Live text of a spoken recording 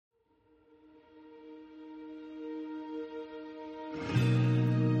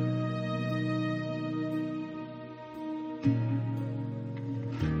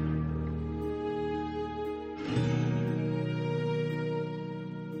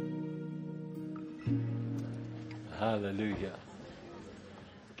Hallelujah.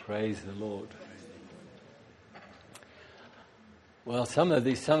 Praise the Lord. Well, some of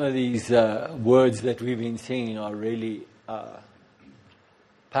these words that we've been singing are really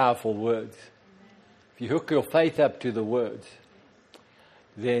powerful words. If you hook your faith up to the words,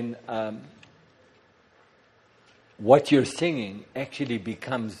 then what you're singing actually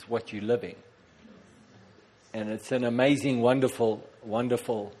becomes what you're living. And it's an amazing, wonderful,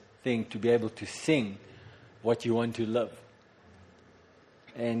 wonderful thing to be able to sing what you want to live.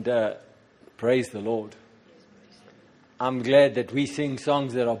 And praise the Lord. I'm glad that we sing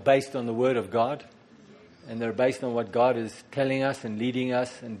songs that are based on the Word of God, and they're based on what God is telling us and leading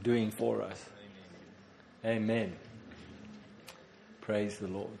us and doing for us. Amen. Praise the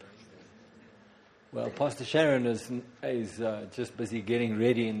Lord. Well, Pastor Sharon is just busy getting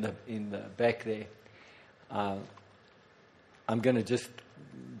ready in the back there. I'm going to just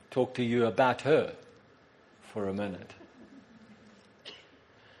talk to you about her for a minute.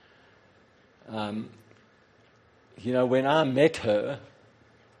 When I met her,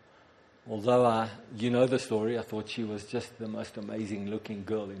 although you know the story, I thought she was just the most amazing looking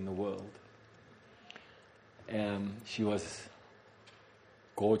girl in the world. She was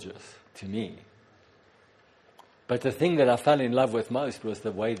gorgeous to me. But the thing that I fell in love with most was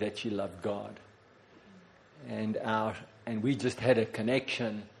the way that she loved God. And we just had a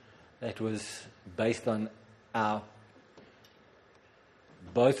connection that was based on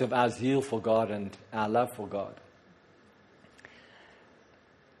both of our zeal for God and our love for God.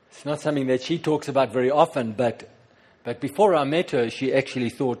 It's not something that she talks about very often, but before I met her, she actually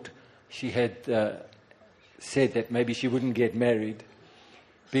thought she had said that maybe she wouldn't get married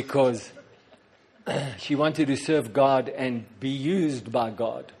because she wanted to serve God and be used by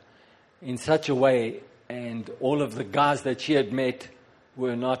God in such a way, and all of the guys that she had met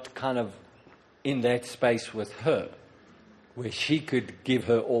were not kind of in that space with her, where she could give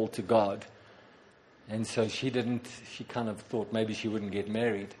her all to God. And so she kind of thought maybe she wouldn't get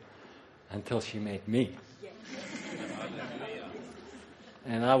married until she met me.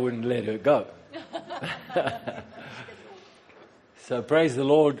 And I wouldn't let her go. So praise the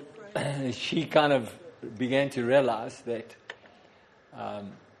Lord, she kind of began to realize that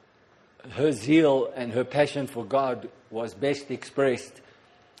her zeal and her passion for God was best expressed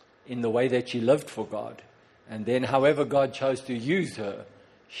in the way that she lived for God. And then however God chose to use her,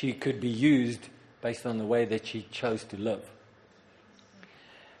 she could be used based on the way that she chose to live.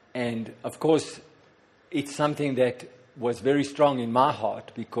 And of course, it's something that was very strong in my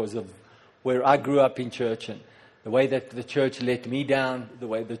heart because of where I grew up in church and the way that the church let me down, the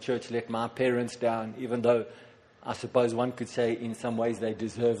way the church let my parents down, even though I suppose one could say in some ways they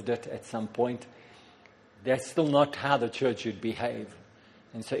deserved it at some point. That's still not how the church should behave.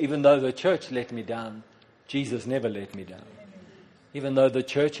 And so even though the church let me down, Jesus never let me down. Even though the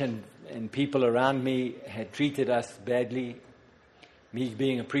church and people around me had treated us badly, me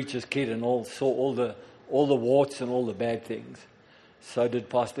being a preacher's kid and saw all the warts and all the bad things, so did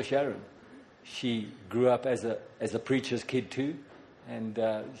Pastor Sharon. She grew up as a preacher's kid too, and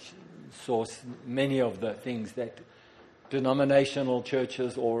saw many of the things that denominational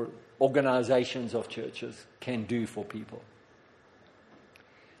churches or organizations of churches can do for people.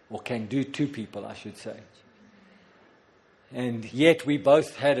 Or can do to people, I should say. And yet we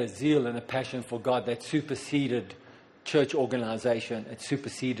both had a zeal and a passion for God that superseded church organization. It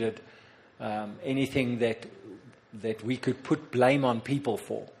superseded anything that we could put blame on people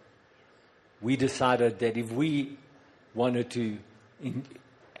for. We decided that if we wanted to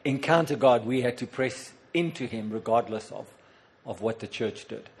encounter God, we had to press into Him regardless of what the church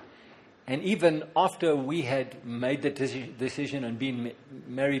did. And even after we had made the decision and been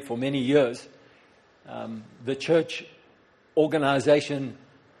married for many years, the church organization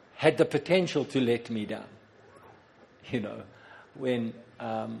had the potential to let me down. When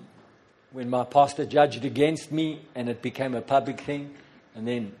my pastor judged against me and it became a public thing, and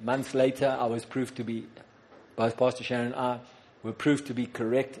then months later I was proved to be, both Pastor Sharon and I were proved to be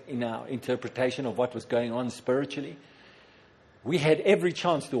correct in our interpretation of what was going on spiritually. We had every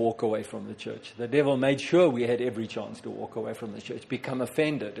chance to walk away from the church. The devil made sure we had every chance to walk away from the church, become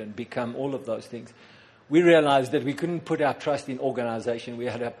offended and become all of those things. We realized that we couldn't put our trust in organization. We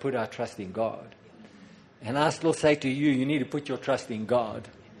had to put our trust in God. And I still say to you, you need to put your trust in God.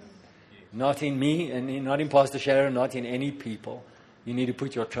 Not in me, and not in Pastor Sharon, not in any people. You need to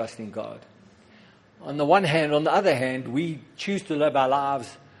put your trust in God. On the one hand, on the other hand, we choose to live our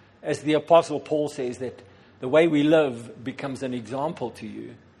lives, as the Apostle Paul says, that the way we live becomes an example to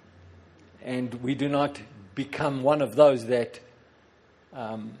you. And we do not become one of those that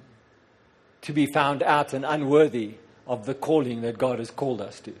to be found out and unworthy of the calling that God has called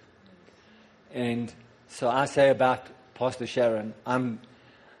us to. And so I say about Pastor Sharon, I'm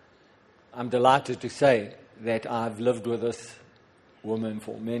delighted to say that I've lived with this woman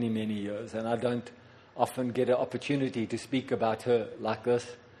for many, many years, and I don't often get an opportunity to speak about her like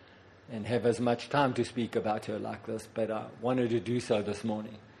this and have as much time to speak about her like this, but I wanted to do so this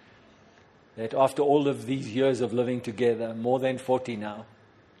morning. That after all of these years of living together, more than 40 now,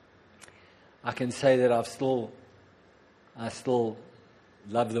 I can say that I still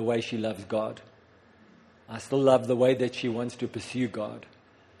love the way she loves God. I still love the way that she wants to pursue God.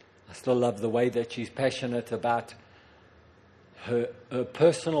 I still love the way that she's passionate about her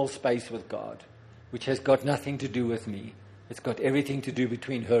personal space with God, which has got nothing to do with me. It's got everything to do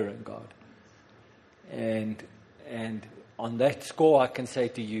between her and God. And on that score, I can say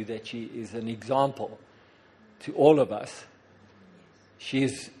to you that she is an example to all of us. She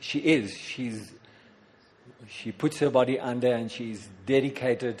puts her body under, and she's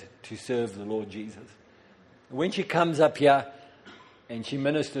dedicated to serve the Lord Jesus. When she comes up here and she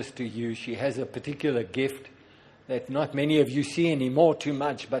ministers to you, she has a particular gift that not many of you see anymore too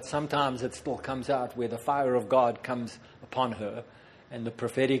much, but sometimes it still comes out, where the fire of God comes upon her and the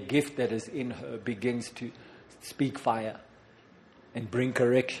prophetic gift that is in her begins to speak fire and bring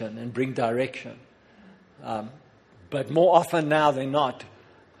correction and bring direction. But more often now than not,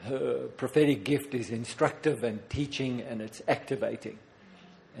 her prophetic gift is instructive and teaching, and it's activating.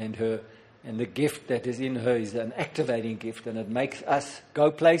 And the gift that is in her is an activating gift, and it makes us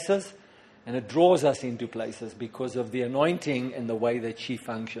go places, and it draws us into places because of the anointing and the way that she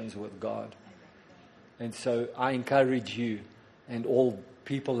functions with God. And so I encourage you and all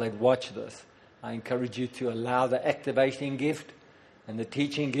people that watch this, I encourage you to allow the activating gift and the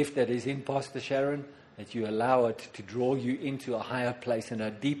teaching gift that is in Pastor Sharon, that you allow it to draw you into a higher place and a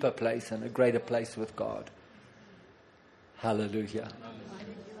deeper place and a greater place with God. Hallelujah.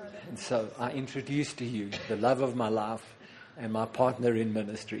 And so I introduce to you the love of my life and my partner in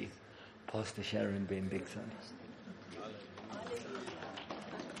ministry, Pastor Sharon Bendixson. I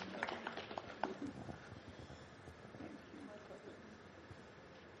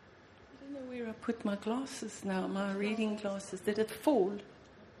don't know where I put my glasses now, my reading glasses. Did it fall?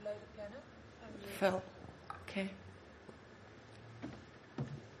 Fell. Okay.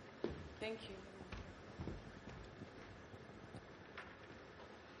 Thank you.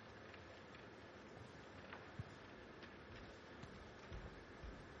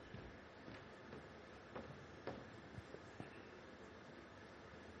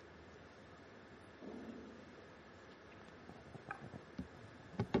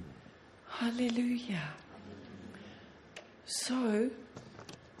 Hallelujah. So,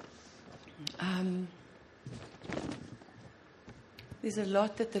 there's a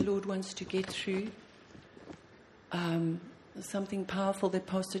lot that the Lord wants to get through. Something powerful that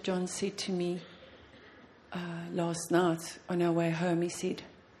Pastor John said to me last night on our way home. He said,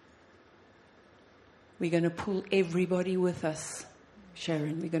 we're going to pull everybody with us,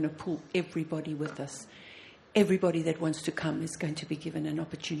 Sharon. We're going to pull everybody with us. Everybody that wants to come is going to be given an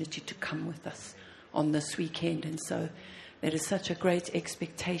opportunity to come with us on this weekend. And so there is such a great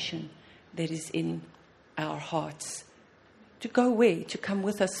expectation that is in our hearts. To go where? To come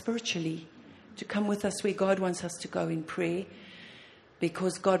with us spiritually. To come with us where God wants us to go in prayer.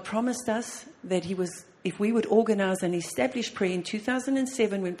 Because God promised us that if we would organize and establish prayer in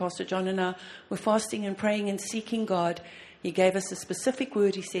 2007, when Pastor John and I were fasting and praying and seeking God, He gave us a specific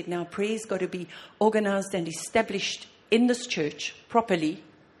word. He said, now prayer's got to be organized and established in this church properly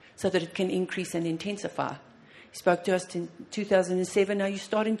so that it can increase and intensify. He spoke to us in 2007. Now you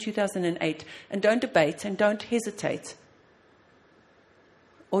start in 2008. And don't debate and don't hesitate,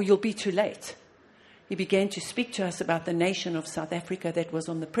 or you'll be too late. He began to speak to us about the nation of South Africa that was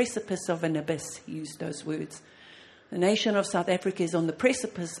on the precipice of an abyss. He used those words. The nation of South Africa is on the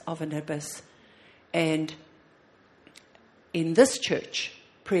precipice of an abyss. And in this church,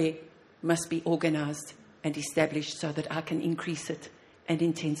 prayer must be organized and established so that I can increase it and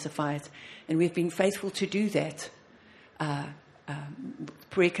intensify it. And we've been faithful to do that.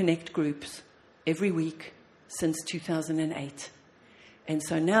 Prayer Connect groups every week since 2008. And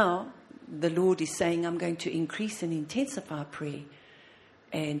so now the Lord is saying, I'm going to increase and intensify prayer.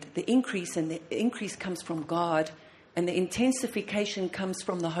 And the increase comes from God, and the intensification comes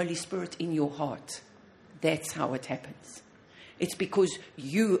from the Holy Spirit in your heart. That's how it happens. It's because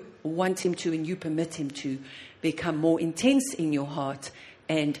you want Him to and you permit Him to become more intense in your heart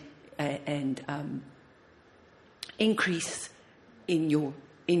and increase in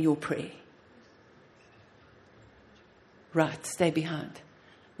your prayer. Right, stay behind.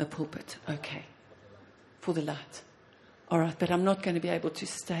 The pulpit. Okay. For the light. All right, but I'm not going to be able to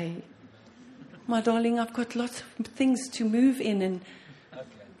stay. My darling, I've got lots of things to move in and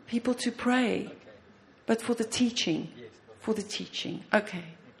people to pray. But for the teaching. For the teaching. Okay.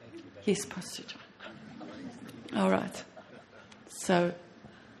 Yes, Pastor John. All right. So,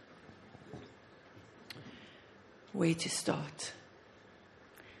 where to start?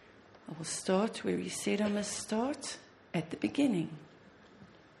 I will start where he said I must start, at the beginning.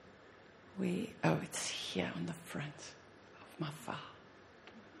 It's here on the front of my file.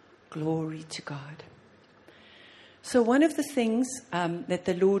 Glory to God. So one of the things that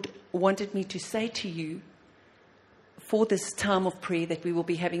the Lord wanted me to say to you for this time of prayer that we will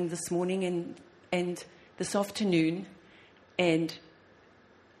be having this morning and this afternoon and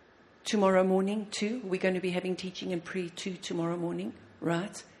tomorrow morning too. We're going to be having teaching and prayer too tomorrow morning,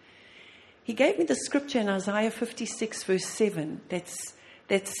 right? He gave me the scripture in Isaiah 56 verse 7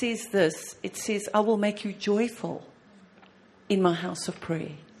 that says this. It says, I will make you joyful in my house of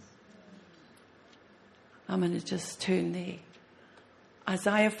prayer. I'm going to just turn there.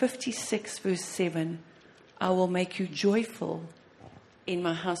 Isaiah 56 verse 7, I will make you joyful in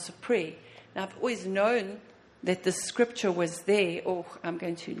my house of prayer. Now, I've always known that the scripture was there. Oh, I'm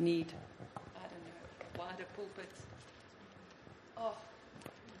going to need, I don't know, wider pulpit.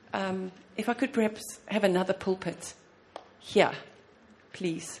 If I could perhaps have another pulpit here,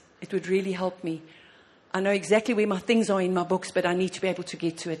 please. It would really help me. I know exactly where my things are in my books, but I need to be able to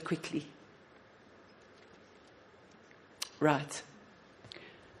get to it quickly. Right.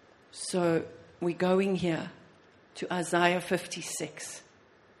 So we're going here to Isaiah 56.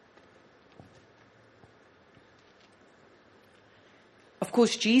 Of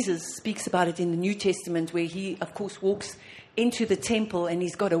course, Jesus speaks about it in the New Testament where he, of course, walks into the temple and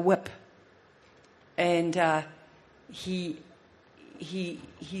he's got a whip. And he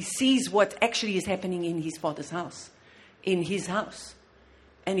sees what actually is happening in his Father's house, in his house.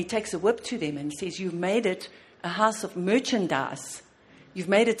 And he takes a whip to them and says, you've made it a house of merchandise. You've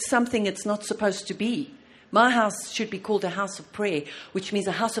made it something it's not supposed to be. My house should be called a house of prayer, which means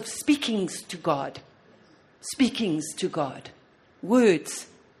a house of speakings to God. Speakings to God. Words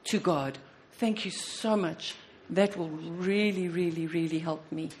to God. Thank you so much. That will really, really, really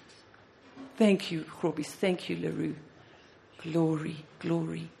help me. Thank you, Grobis. Thank you, LaRue. Glory,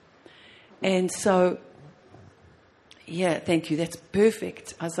 glory. And so, yeah, thank you. That's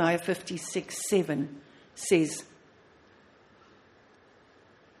perfect. Isaiah 56:7 says,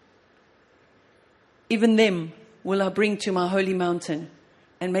 even them will I bring to my holy mountain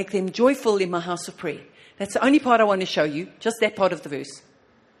and make them joyful in my house of prayer. That's the only part I want to show you, just that part of the verse.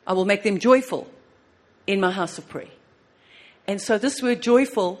 I will make them joyful in my house of prayer. And so this word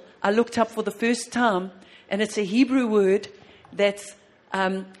joyful, I looked up for the first time, and it's a Hebrew word that's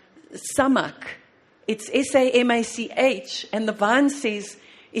samak. It's S-A-M-A-C-H, and the Vine says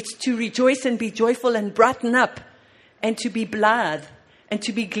it's to rejoice and be joyful and brighten up, and to be blithe, and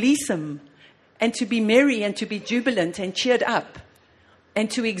to be gleesome, and to be merry, and to be jubilant, and cheered up, and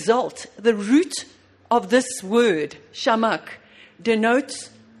to exalt. The root of this word, shamak, denotes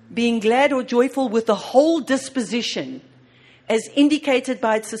being glad or joyful with the whole disposition, as indicated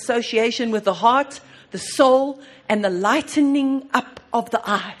by its association with the heart, the soul, and the lightening up of the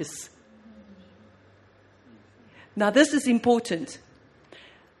eyes. Now, this is important.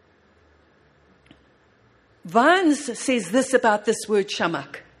 Vines says this about this word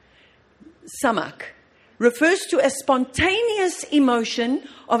samak, refers to a spontaneous emotion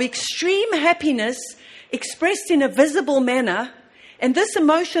of extreme happiness expressed in a visible manner, and this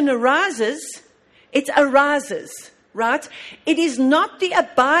emotion arises, right? It is not the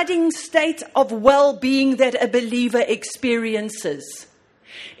abiding state of well-being that a believer experiences.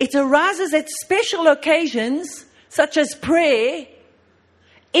 It arises at special occasions, such as prayer.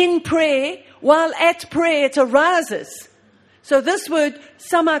 In prayer, while at prayer, it arises. So this word,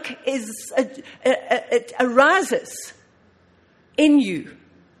 samak, it arises in you.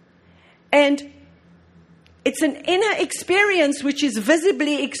 And it's an inner experience which is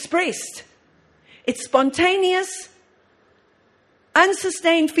visibly expressed. It's spontaneous,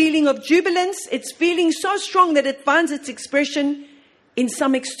 unsustained feeling of jubilance. It's feeling so strong that it finds its expression in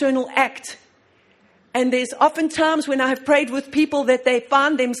some external act. And there's often times when I have prayed with people that they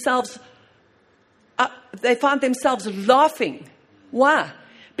find themselves laughing. Why?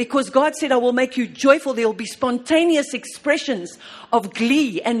 Because God said, I will make you joyful. There will be spontaneous expressions of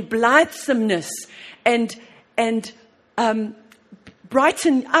glee and blithesomeness and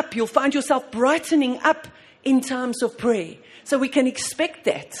brighten up. You'll find yourself brightening up in times of prayer. So we can expect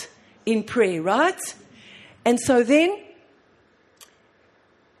that in prayer, right? And so then,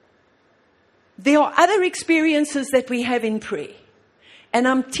 there are other experiences that we have in prayer. And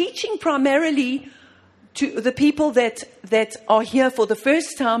I'm teaching primarily to the people that are here for the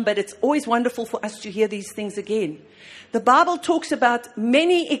first time, but it's always wonderful for us to hear these things again. The Bible talks about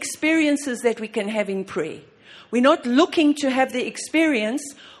many experiences that we can have in prayer. We're not looking to have the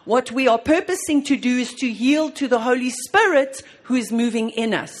experience. What we are purposing to do is to yield to the Holy Spirit who is moving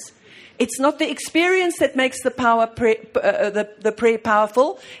in us. It's not the experience that makes the prayer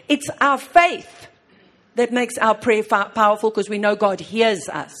powerful. It's our faith that makes our prayer powerful, because we know God hears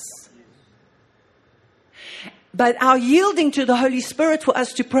us. But our yielding to the Holy Spirit for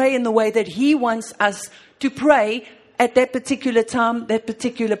us to pray in the way that He wants us to pray at that particular time, that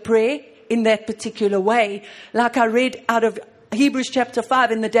particular prayer, in that particular way. Like I read out of Hebrews chapter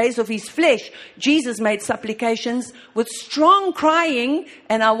 5, in the days of His flesh, Jesus made supplications with strong crying.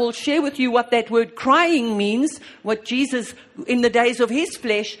 And I will share with you what that word crying means. What Jesus, in the days of His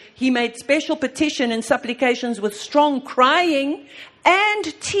flesh, He made special petition and supplications with strong crying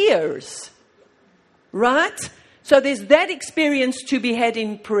and tears. Right? So there's that experience to be had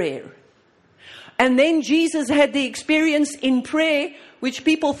in prayer. And then Jesus had the experience in prayer, which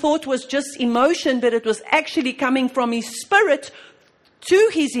people thought was just emotion, but it was actually coming from His Spirit to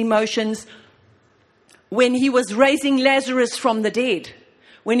His emotions when He was raising Lazarus from the dead.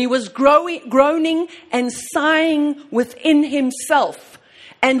 When He was groaning and sighing within Himself.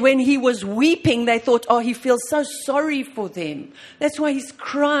 And when He was weeping, they thought, oh, He feels so sorry for them. That's why He's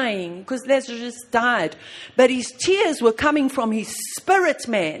crying, because Lazarus died. But His tears were coming from His spirit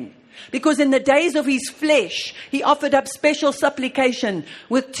man. Because in the days of His flesh, He offered up special supplication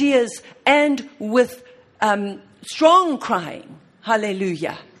with tears and with strong crying.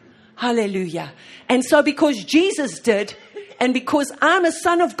 Hallelujah. Hallelujah. And so because Jesus did, and because I'm a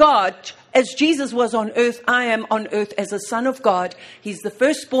son of God, as Jesus was on earth, I am on earth as a son of God. He's the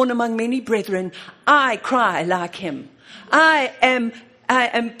firstborn among many brethren. I cry like Him. I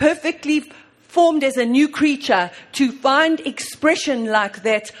am perfectly formed as a new creature to find expression like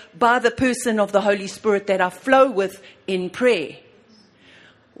that by the person of the Holy Spirit that I flow with in prayer.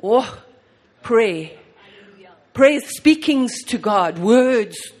 Oh, prayer. Prayer, speakings to God,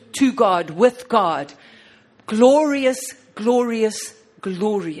 words to God, with God. Glorious, glorious,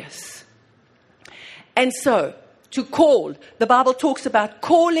 glorious. And so, to call, the Bible talks about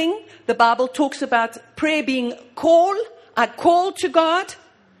calling. The Bible talks about prayer being call. I call to God.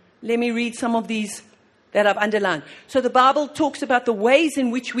 Let me read some of these that I've underlined. So the Bible talks about the ways in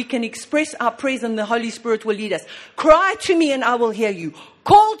which we can express our praise, and the Holy Spirit will lead us. Cry to me and I will hear you.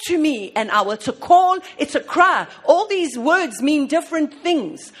 Call to me and I will. It's a call, it's a cry. All these words mean different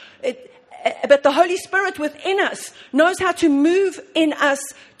things. But the Holy Spirit within us knows how to move in us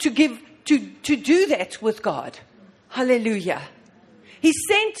to do that with God. Hallelujah. He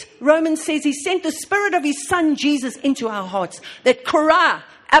sent, Romans says, He sent the Spirit of His Son Jesus into our hearts. That cry,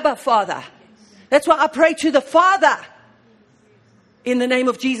 Abba, Father. That's why I pray to the Father in the name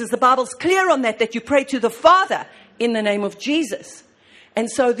of Jesus. The Bible's clear on that you pray to the Father in the name of Jesus. And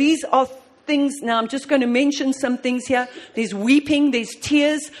so these are things. Now I'm just going to mention some things here. There's weeping, there's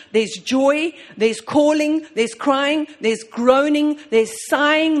tears, there's joy, there's calling, there's crying, there's groaning, there's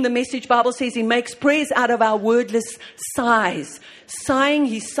sighing. The Message Bible says He makes prayers out of our wordless sighs. Sighing,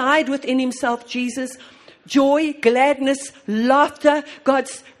 He sighed within Himself, Jesus. Joy, gladness, laughter.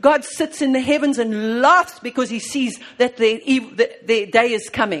 God sits in the heavens and laughs because He sees that their day is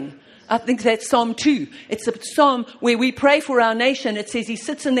coming. I think that's Psalm 2. It's a psalm where we pray for our nation. It says He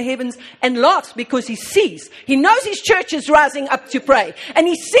sits in the heavens and laughs because He sees. He knows His church is rising up to pray. And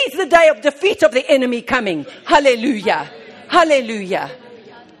He sees the day of defeat of the enemy coming. Hallelujah. Hallelujah.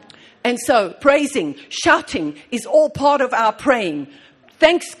 And so praising, shouting is all part of our praying.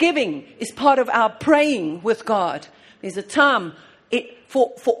 Thanksgiving is part of our praying with God. There's a time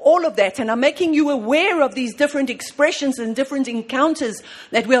for all of that. And I'm making you aware of these different expressions and different encounters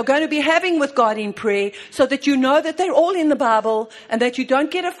that we are going to be having with God in prayer, so that you know that they're all in the Bible, and that you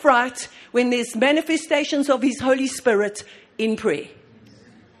don't get a fright when there's manifestations of His Holy Spirit in prayer.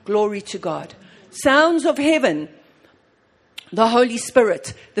 Glory to God. Sounds of heaven, the Holy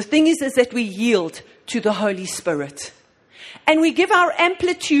Spirit. The thing is that we yield to the Holy Spirit. And we give our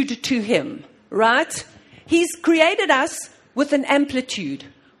amplitude to Him, right? He's created us with an amplitude,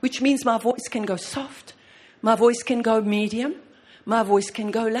 which means my voice can go soft. My voice can go medium. My voice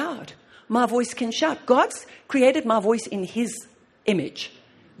can go loud. My voice can shout. God's created my voice in His image.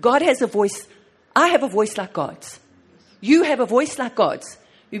 God has a voice. I have a voice like God's. You have a voice like God's.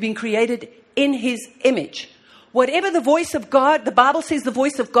 You've been created in His image. Whatever the voice of God, the Bible says the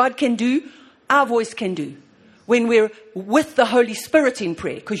voice of God can do, our voice can do. when we're with the Holy Spirit in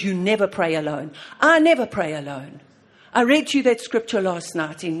prayer, because you never pray alone. I never pray alone. I read to you that scripture last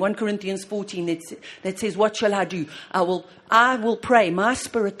night in 1 Corinthians 14 that says, what shall I do? I will pray. My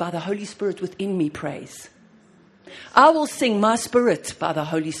spirit by the Holy Spirit within me prays. I will sing. My spirit by the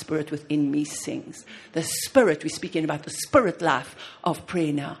Holy Spirit within me sings. The spirit, we're speaking about the spirit life of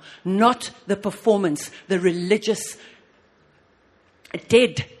prayer now. Not the performance, the religious,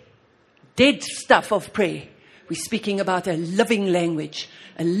 dead stuff of prayer. We're speaking about a living language,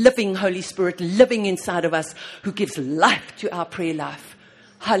 a living Holy Spirit living inside of us who gives life to our prayer life.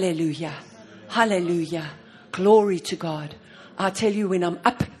 Hallelujah. Hallelujah. Glory to God. I tell you, when I'm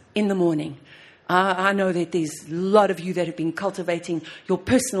up in the morning, I know that there's a lot of you that have been cultivating your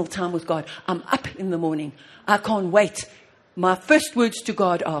personal time with God. I'm up in the morning. I can't wait. My first words to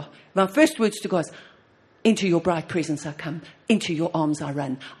God are, into your bright presence I come, into your arms I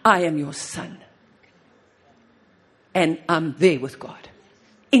run. I am your son. And I'm there with God.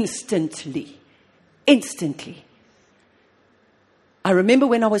 Instantly. I remember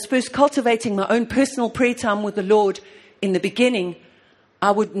when I was first cultivating my own personal prayer time with the Lord in the beginning,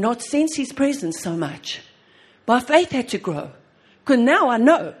 I would not sense his presence so much. My faith had to grow. Because now I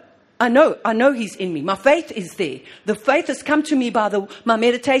know he's in me. My faith is there. The faith has come to me by my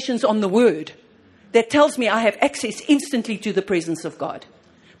meditations on the word that tells me I have access instantly to the presence of God.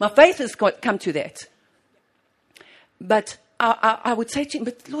 My faith has come to that. But I would say to him,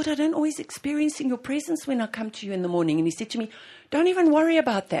 but Lord, I don't always experience your presence when I come to you in the morning. And he said to me, don't even worry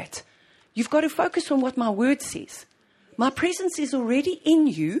about that. You've got to focus on what my word says. My presence is already in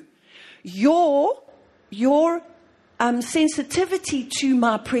you. Your sensitivity to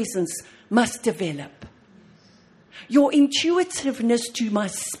my presence must develop. Your intuitiveness to my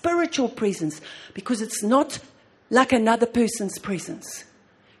spiritual presence, because it's not like another person's presence.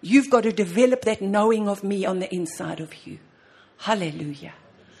 You've got to develop that knowing of me on the inside of you. Hallelujah.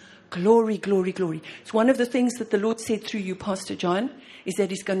 Glory, glory, glory. It's one of the things that the Lord said through you, Pastor John, is that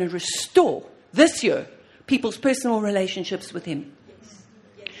he's going to restore this year people's personal relationships with him.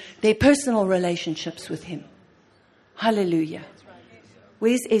 Their personal relationships with him. Hallelujah.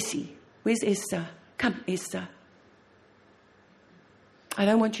 Where's Essie? Where's Esther? Come, Esther. I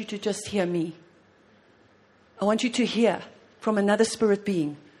don't want you to just hear me. I want you to hear from another spirit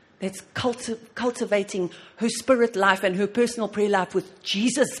being that's cultivating her spirit life and her personal prayer life with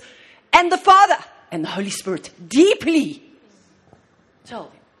Jesus and the Father and the Holy Spirit deeply. Tell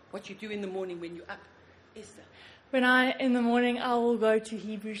them what you do in the morning when you're up. Esther. In the morning, I will go to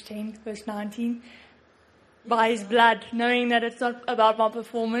Hebrews 10, verse 19. By his blood, knowing that it's not about my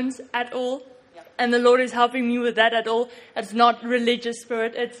performance at all. And the Lord is helping me with that at all. It's not religious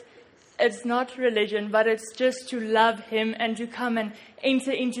spirit. It's not religion, but it's just to love him and to come and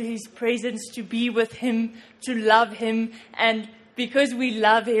enter into his presence, to be with him, to love him. And because we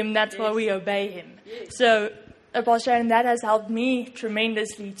love him, that's why we obey him. So, Apostle, and that has helped me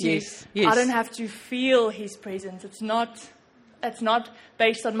tremendously too. Yes. I don't have to feel his presence. It's not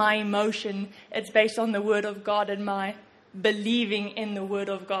based on my emotion. It's based on the word of God and my believing in the word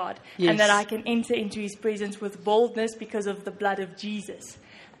of God. Yes. And that I can enter into his presence with boldness because of the blood of Jesus.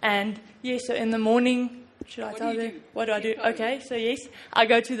 And yes, so in the morning, what do I do? Okay, so yes, I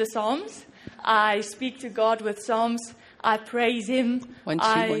go to the Psalms. I speak to God with Psalms. I praise him. One,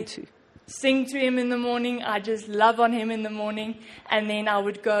 two. Sing to him in the morning. I just love on him in the morning. And then I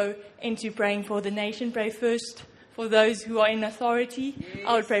would go into praying for the nation. Pray first for those who are in authority. Yes.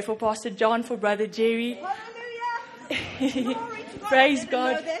 I would pray for Pastor John, for Brother Jerry. Hallelujah. Praise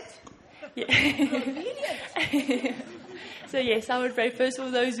God. Yeah. So yes, I would pray first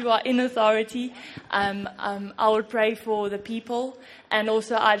for those who are in authority. I would pray for the people. And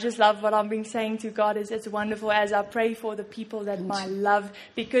also I just love what I've been saying to God is it's wonderful as I pray for the people that my love,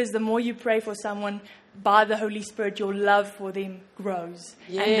 because the more you pray for someone by the Holy Spirit, your love for them grows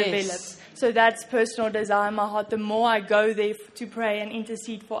and develops. So that's personal desire in my heart. The more I go there to pray and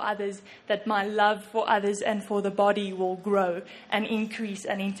intercede for others, that my love for others and for the body will grow and increase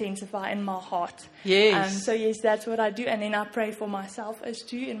and intensify in my heart. Yes. So yes, that's what I do. And then I pray for myself as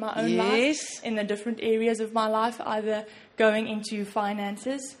too in my own life, in the different areas of my life, either going into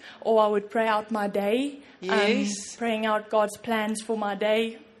finances or I would pray out my day, praying out God's plans for my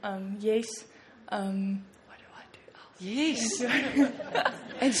day. What do I do else? Yes.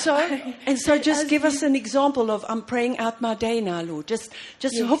 And so just give us an example of, I'm praying out my day now, Lord. Just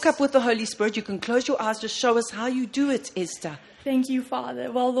hook up with the Holy Spirit. You can close your eyes. Just show us how you do it, Esther. Thank you,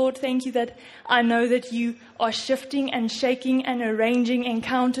 Father. Well, Lord, thank you that I know that you are shifting and shaking and arranging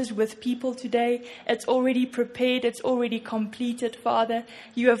encounters with people today. It's already prepared. It's already completed, Father.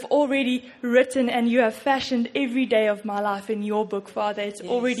 You have already written and you have fashioned every day of my life in your book, Father. It's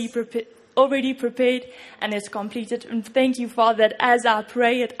already prepared and it's completed. And thank you, Father, that as I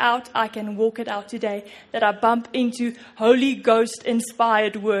pray it out, I can walk it out today. That I bump into Holy Ghost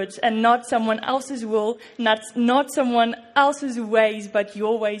inspired words and not someone else's will, not someone else's ways, but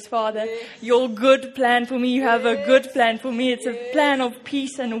your ways, Father. Your good plan for me. You have a good plan for me. It's a plan of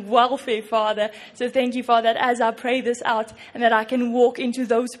peace and welfare, Father. So thank you, Father, that as I pray this out and that I can walk into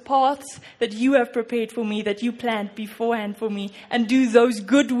those paths that you have prepared for me, that you planned beforehand for me, and do those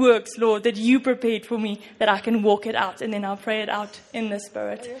good works, Lord, that you prepared for me, that I can walk it out. And then I'll pray it out in the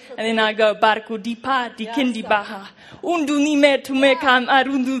Spirit. And then I go, Barku dipa di kindi baha. Undu ni me tu me kam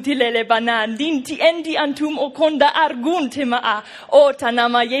arundu tilele banan. Dinti endi antum okonda argun timaa. O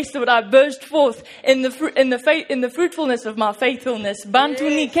tanama, yes, Lord, I burst forth in the fruitfulness of my faithfulness. Bantu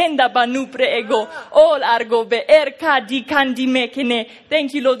ni kenda banu preego. All argo be erka di kandi mekene.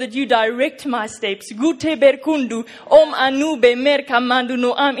 Thank you, Lord, that you direct my steps. Gute berkundu. Om anu be merka mandu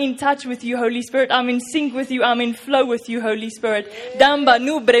no. I'm in touch with you, Holy Spirit. I'm in sync with you. I'm in flow with you, Holy Spirit. Damba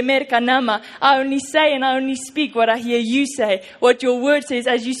nu bremerka nama. I only say and I only speak what I hear you say. What your word says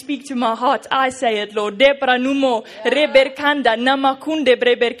as you speak to my heart. I say it, Lord. Depra numo reberkanda namakunde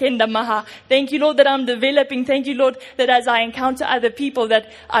breberkenda maha. Thank you, Lord, that I'm developing. Thank you, Lord, that as I encounter other people,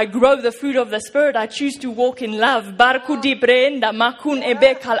 that I grow the fruit of the Spirit. I choose to walk in love. Barku di brenda makun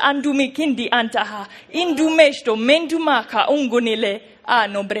ebekal andumi kindi antaha. Indumesto mendumaka ungunile.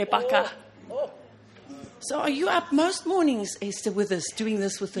 So are you up most mornings, Esther, with us, doing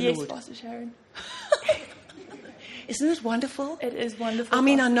this with the Lord? Yes, Pastor Sharon. Isn't it wonderful? It is wonderful. I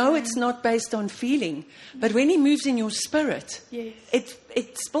mean, I know it's not based on feeling, but when he moves in your spirit, yes,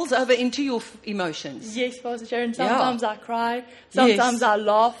 it spills over into your emotions. Yes, Pastor Sharon. Sometimes I cry. Sometimes I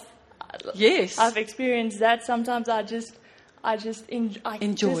laugh. Yes. I've experienced that. Sometimes I just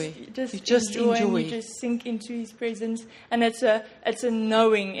enjoy. Just enjoy. And you just sink into His presence, and it's a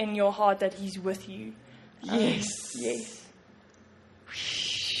knowing in your heart that He's with you. Yes. Yes.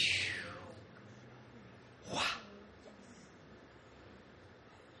 Wow.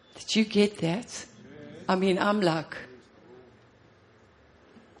 Did you get that? I mean, I'm like,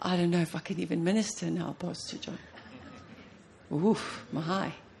 I don't know if I can even minister now, Pastor John. Oof,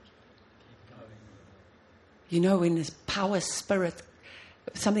 my. You know, when this power spirit,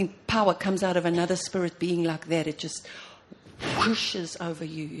 power comes out of another spirit being like that, it just whooshes over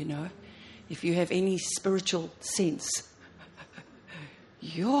you, you know. If you have any spiritual sense.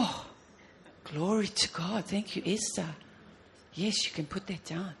 Glory to God. Thank you, Esther. Yes, you can put that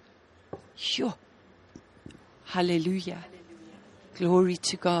down. Sure. Hallelujah. Glory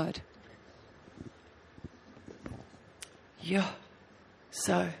to God.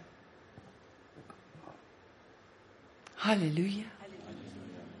 So, hallelujah.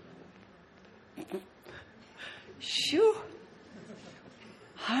 Sure.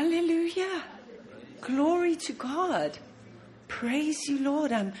 Hallelujah. Glory to God. Praise you,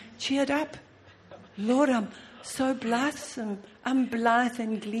 Lord. I'm cheered up. Lord, I'm so blithesome. I'm blithe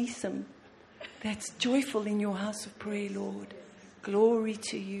and gleesome. That's joyful in your house of prayer, Lord. Glory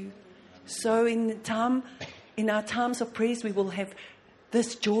to you. So in our times of praise, we will have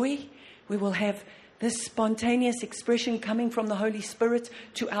this joy. We will have this spontaneous expression coming from the Holy Spirit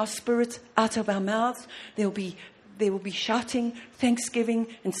to our spirit out of our mouths. There will be shouting, thanksgiving,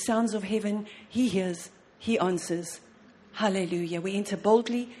 and sounds of heaven. He hears, He answers. Hallelujah. We enter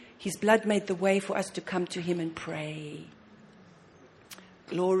boldly. His blood made the way for us to come to Him and pray.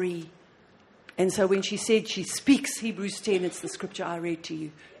 Glory. And so when she said she speaks, Hebrews 10, it's the scripture I read to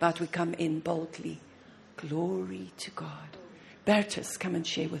you, but we come in boldly. Glory to God. Bertus, come and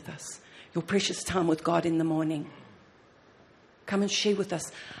share with us your precious time with God in the morning. Come and share with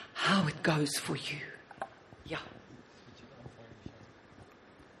us how it goes for you. Yeah.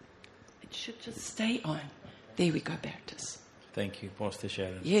 It should just stay on. There we go, Bertus. Thank you, Pastor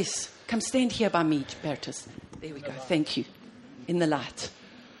Sharon. Yes. Come stand here by me, Bertus. There we go. Thank you. In the light.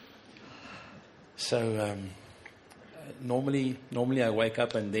 So, normally I wake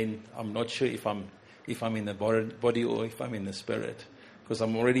up and then I'm not sure if I'm in the body or if I'm in the spirit, because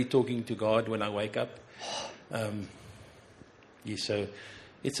I'm already talking to God when I wake up. So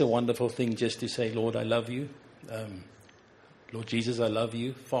it's a wonderful thing just to say, Lord, I love you. Lord Jesus, I love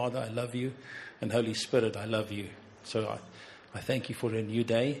you. Father, I love you. And Holy Spirit, I love you. So I thank you for a new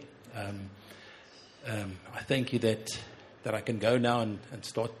day. I thank you that I can go now and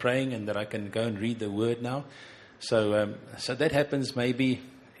start praying, and that I can go and read the word now. So that happens. Maybe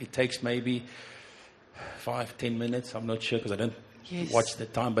it takes maybe 5-10 minutes. I'm not sure, because I don't watch the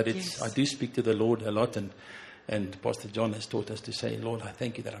time. But I do speak to the Lord a lot, and Pastor John has taught us to say, Lord, I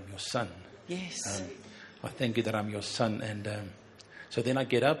thank you that I'm your son. Yes. I thank you that I'm your son. And so then I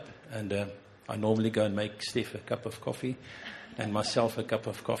get up, and I normally go and make Steph a cup of coffee, and myself a cup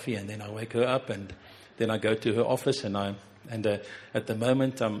of coffee, and then I wake her up, and then I go to her office, and at the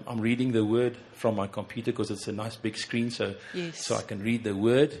moment I'm reading the word from my computer, because it's a nice big screen, so I can read the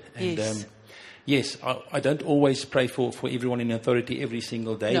word. And yes, I don't always pray for everyone in authority every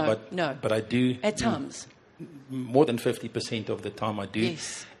single day, but I do at times. More than 50% of the time I do.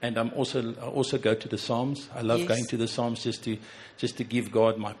 Yes. And I also go to the Psalms. I love going to the Psalms just to give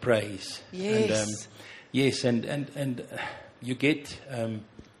God my praise. Yes. And you get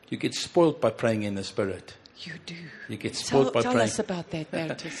spoiled by praying in the Spirit. You do. You get spoiled by praying. Tell us about that,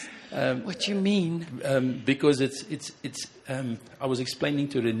 Bertus. What you mean? Because it's I was explaining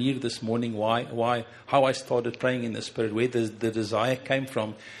to Renier this morning how I started praying in the Spirit, where the desire came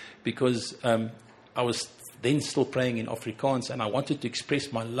from, because I was then still praying in Afrikaans, and I wanted to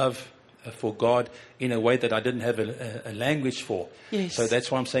express my love for God in a way that I didn't have a language for. Yes. So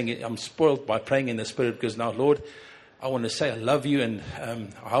that's why I'm saying I'm spoiled by praying in the Spirit, because now, Lord, I want to say I love you, and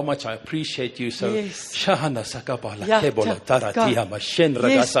how much I appreciate you. So, yes.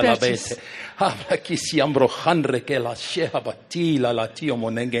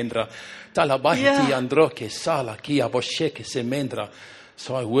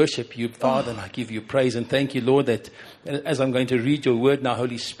 So I worship you, Father, and I give you praise. And thank you, Lord, that as I'm going to read your word now,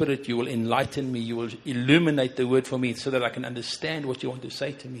 Holy Spirit, you will enlighten me. You will illuminate the word for me, so that I can understand what you want to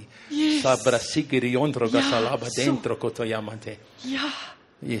say to me. Yes.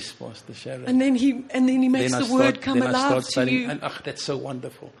 Yes, Pastor Sharon. And then he makes the word come alive to you. And that's so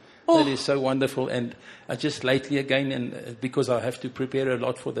wonderful. That is so wonderful. And just lately again, and because I have to prepare a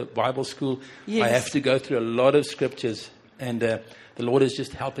lot for the Bible school, I have to go through a lot of scriptures. And the Lord is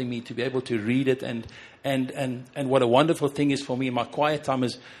just helping me to be able to read it. And what a wonderful thing is for me in my quiet time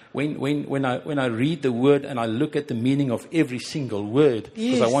is when I read the word and I look at the meaning of every single word,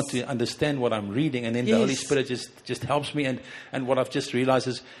 because I want to understand what I'm reading, and then the Holy Spirit just helps me. And what I've just realized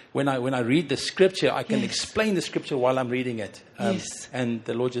is when I read the scripture, I can explain the scripture while I'm reading it. And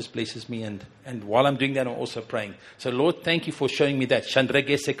the Lord just blesses me. And while I'm doing that, I'm also praying. So Lord, thank you for showing me that.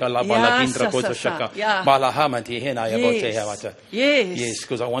 Yes,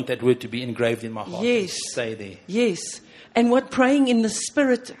 because I want that word to be engraved in my heart. Yes. Stay there. Yes. And what praying in the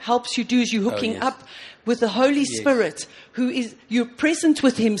Spirit helps you do is you're hooking up with the Holy Spirit, you're present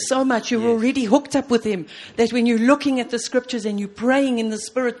with Him so much, you're already hooked up with Him, that when you're looking at the Scriptures and you're praying in the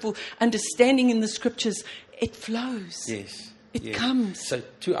Spirit for understanding in the Scriptures, it flows. Yes. It comes. So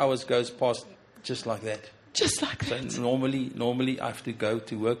 2 hours goes past just like that. Just like that. So normally I have to go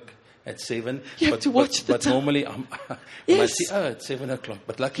to work at 7. You have to watch the time. But normally I see, it's 7 o'clock.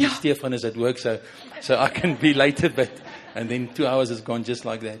 But luckily Stefan is at work, so I can be later. And then 2 hours has gone just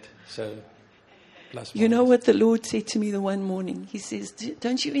like that. So plus. You know what the Lord said to me the one morning? He says,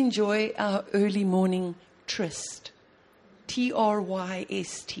 "Don't you enjoy our early morning tryst?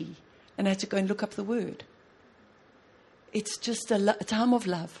 Tryst." And I had to go and look up the word. It's just a time of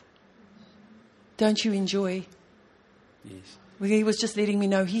love. Don't you enjoy? Yes. He was just letting me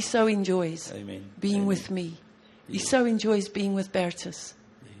know he so enjoys being with me. He so enjoys being with Bertus.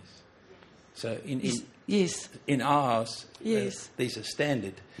 Yes. So in our house, there's a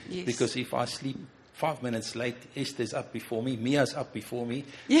standard. Yes. Because if I sleep 5 minutes late, Esther's up before me, Mia's up before me,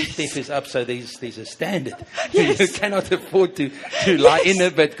 yes. Steph is up, so there's a standard. Yes. You cannot afford to lie in a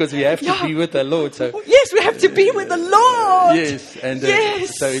bed, because we have to be with the Lord. So yes, we have to be with the Lord. Yes, and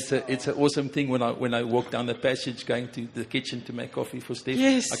so it's an awesome thing when I walk down the passage going to the kitchen to make coffee for Steph.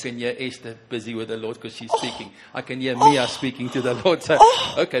 Yes. I can hear Esther busy with the Lord because she's speaking. I can hear Mia speaking to the Lord. So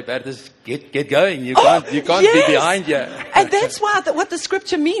okay, Bertus, get going. You can't be behind you. And that's why what the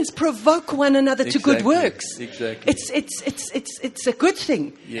scripture means: provoke one another to good works. Exactly. It's a good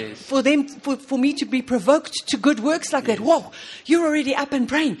thing. Yes. For them, for me to be provoked to good works like that. Whoa, you're already up and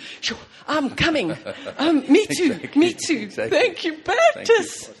praying. Sure, I'm coming. Me too. Exactly. Me too. Exactly. Thank you,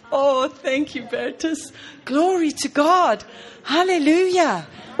 Bertus. Thank you, Bertus. Glory to God. Hallelujah.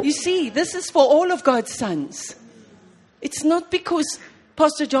 You see, this is for all of God's sons. It's not because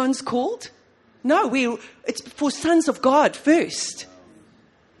Pastor John's called. No, it's for sons of God first.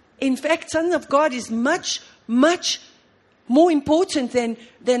 In fact, sons of God is much, much more important than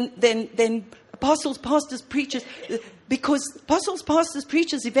apostles, pastors, preachers, because apostles, pastors,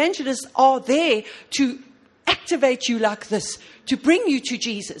 preachers, evangelists are there to activate you like this, to bring you to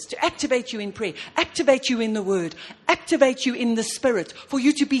Jesus, to activate you in prayer, activate you in the Word, activate you in the Spirit, for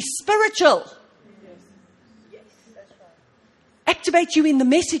you to be spiritual. Yes, that's right. Activate you in the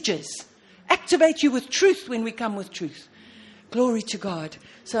messages. Activate you with truth when we come with truth. Glory to God.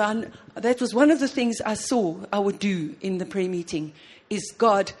 So that was one of the things I saw I would do in the prayer meeting, is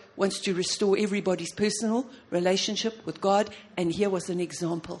God wants to restore everybody's personal relationship with God. And here was an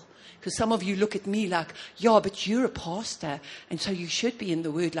example. Because some of you look at me like, yeah, but you're a pastor, and so you should be in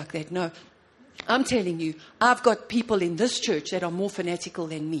the Word like that. No, I'm telling you, I've got people in this church that are more fanatical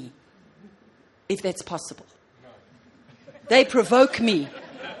than me, if that's possible. They provoke me.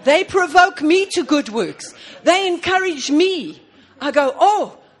 They provoke me to good works. They encourage me. I go,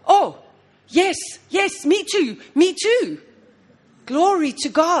 oh, yes, me too. Glory to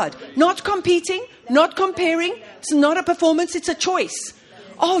God. Not competing, not comparing. It's not a performance, it's a choice.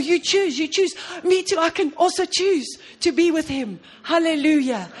 Oh, you choose. Me too. I can also choose to be with Him.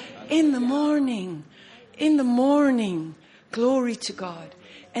 Hallelujah. In the morning. Glory to God.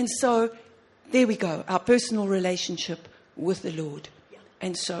 And so, there we go. Our personal relationship with the Lord.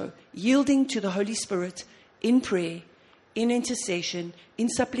 And so, yielding to the Holy Spirit in prayer, in intercession, in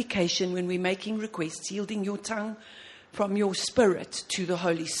supplication, when we're making requests, yielding your tongue from your spirit to the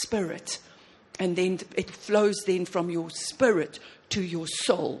Holy Spirit. And then it flows then from your spirit to your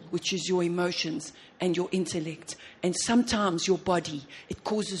soul, which is your emotions and your intellect. And sometimes your body, it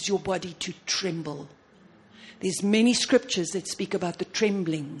causes your body to tremble. There's many scriptures that speak about the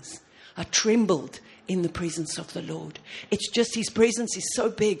tremblings. I trembled in the presence of the Lord. It's just His presence is so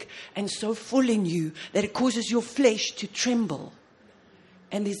big and so full in you that it causes your flesh to tremble.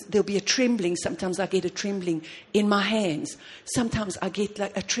 And there'll be a trembling. Sometimes I get a trembling in my hands. Sometimes I get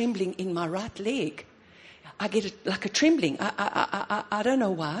like a trembling in my right leg. I get like a trembling. I don't know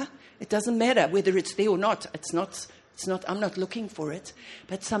why. It doesn't matter whether it's there or not. It's not. I'm not looking for it.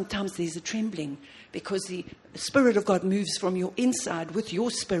 But sometimes there's a trembling because the Spirit of God moves from your inside with your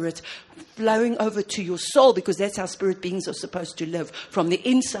spirit flowing over to your soul, because that's how spirit beings are supposed to live, from the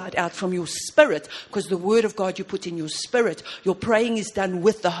inside out, from your spirit, because the Word of God you put in your spirit. Your praying is done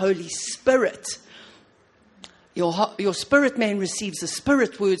with the Holy Spirit. Your spirit man receives the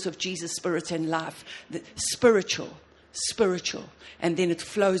spirit words of Jesus, spirit and life. The spiritual. And then it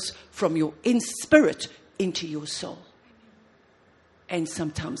flows from your spirit into your soul. And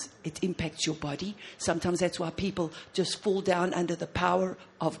sometimes it impacts your body. Sometimes that's why people just fall down under the power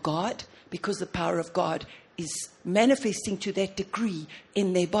of God, because the power of God is manifesting to that degree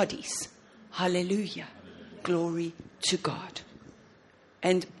in their bodies. Hallelujah. Glory to God.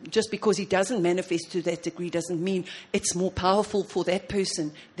 And just because He doesn't manifest to that degree doesn't mean it's more powerful for that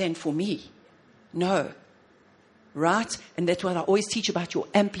person than for me. No. Right? And that's what I always teach about your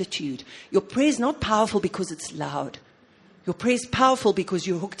amplitude. Your prayer is not powerful because it's loud. Your prayer is powerful because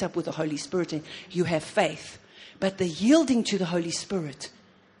you're hooked up with the Holy Spirit and you have faith. But the yielding to the Holy Spirit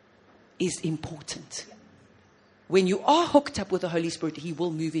is important. When you are hooked up with the Holy Spirit, He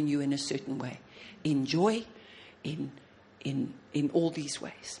will move in you in a certain way. In joy, in all these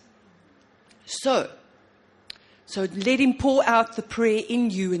ways. So let Him pour out the prayer in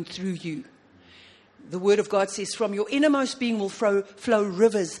you and through you. The Word of God says, from your innermost being will flow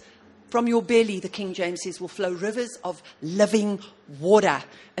rivers. From your belly, the King James says, will flow rivers of living water.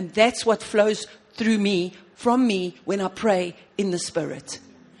 And that's what flows through me, from me, when I pray in the Spirit.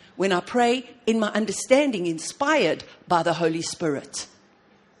 When I pray in my understanding, inspired by the Holy Spirit.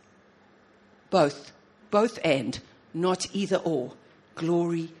 Both and, not either or.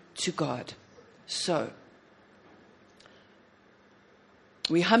 Glory to God. So,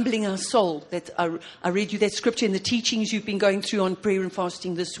 we're humbling our soul. That I read you that scripture in the teachings you've been going through on prayer and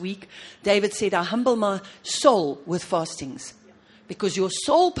fasting this week. David said, I humble my soul with fastings. Because your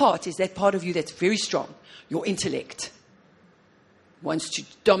soul part is that part of you that's very strong. Your intellect wants to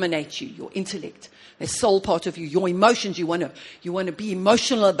dominate you. Your intellect. The soul part of you. Your emotions. You want to be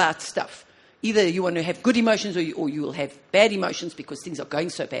emotional about stuff. Either you want to have good emotions or you will have bad emotions because things are going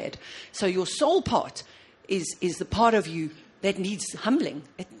so bad. So your soul part is the part of you that needs humbling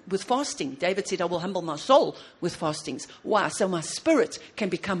with fasting. David said, I will humble my soul with fastings. Why? So my spirit can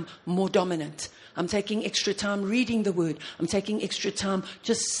become more dominant. I'm taking extra time reading the Word. I'm taking extra time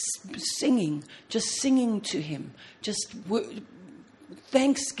just singing to Him. Just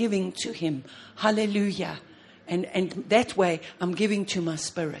thanksgiving to Him. Hallelujah. And that way I'm giving to my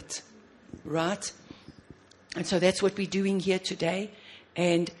spirit. Right? And so that's what we're doing here today.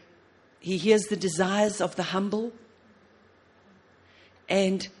 And He hears the desires of the humble.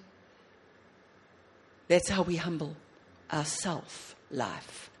 And That's how we humble our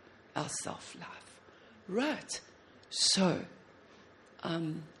self-life. Our self-life. Right. So,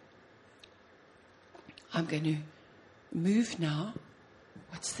 I'm going to move now.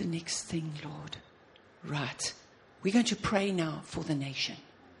 What's the next thing, Lord? Right. We're going to pray now for the nation.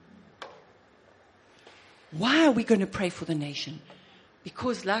 Why are we going to pray for the nation?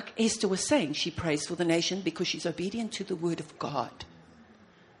 Because like Esther was saying, she prays for the nation because she's obedient to the word of God.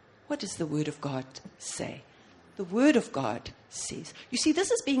 What does the word of God say? The word of God says, you see,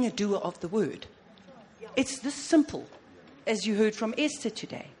 this is being a doer of the word. It's this simple, as you heard from Esther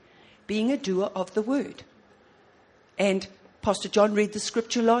today, being a doer of the word. And Pastor John read the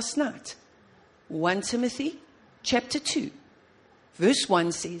scripture last night. 1 Timothy chapter 2, verse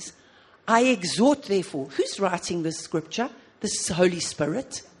 1 says, I exhort, therefore, who's writing this scripture? This is the Holy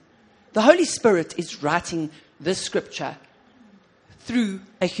Spirit. The Holy Spirit is writing this scripture through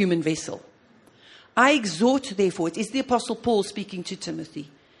a human vessel. I exhort, therefore, it is the Apostle Paul speaking to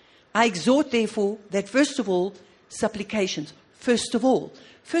Timothy. I exhort, therefore, that first of all, supplications. First of all,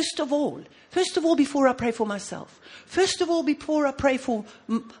 before I pray for myself. First of all, before I pray for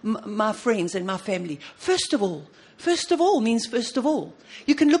my friends and my family. First of all means first of all.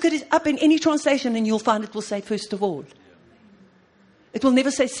 You can look at it up in any translation and you'll find it will say first of all. It will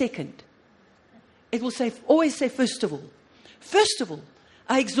never say second. It will always say first of all. First of all,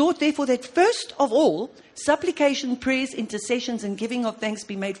 I exhort therefore that first of all, supplication, prayers, intercessions, and giving of thanks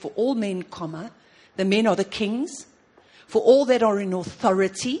be made for all men, the men are the kings, for all that are in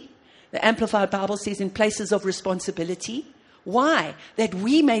authority. The Amplified Bible says in places of responsibility. Why? That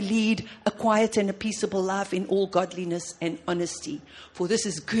we may lead a quiet and a peaceable life in all godliness and honesty. For this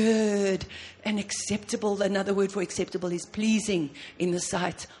is good and acceptable. Another word for acceptable is pleasing in the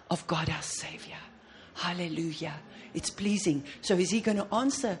sight of God our Savior. Hallelujah. It's pleasing. So is he going to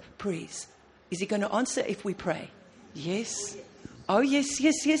answer prayers? Is he going to answer if we pray? Yes. Oh, yes.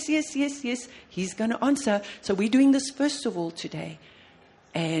 He's going to answer. So we're doing this first of all today.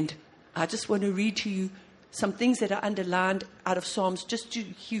 And I just want to read to you some things that are underlined out of Psalms just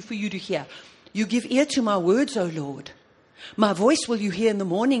for you to hear. You give ear to my words, O Lord. My voice will you hear in the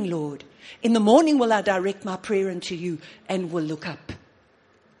morning, Lord. In the morning will I direct my prayer unto you and will look up.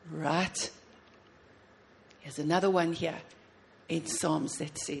 Right. Here's another one here in Psalms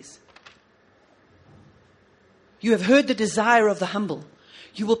that says, you have heard the desire of the humble.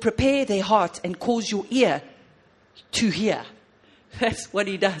 You will prepare their heart and cause your ear to hear. That's what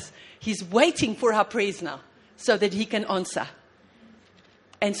he does. He's waiting for our prayers now so that he can answer.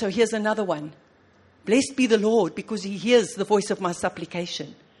 And so here's another one. Blessed be the Lord because he hears the voice of my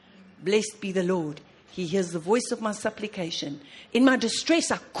supplication. Blessed be the Lord. He hears the voice of my supplication. In my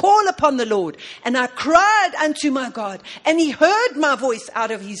distress, I call upon the Lord and I cried unto my God and he heard my voice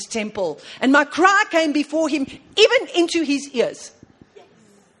out of his temple and my cry came before him even into his ears.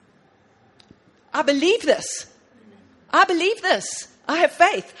 I believe this. I have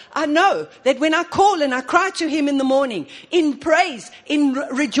faith. I know that when I call and I cry to him in the morning, in praise, in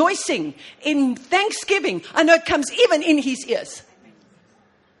rejoicing, in thanksgiving, I know it comes even in his ears.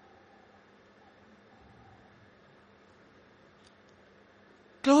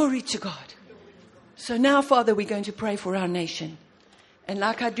 Glory to God. So now, Father, we're going to pray for our nation. And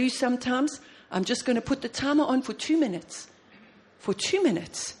like I do sometimes, I'm just going to put the timer on for 2 minutes. For 2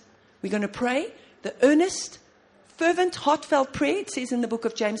 minutes, we're going to pray the earnest, fervent, heartfelt prayer, it says in the book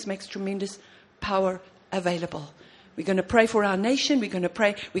of James, makes tremendous power available. We're going to pray for our nation. We're going to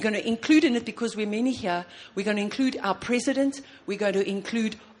pray. We're going to include in it, because we're many here, we're going to include our president. We're going to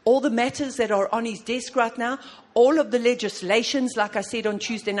include all the matters that are on his desk right now, all of the legislations, like I said on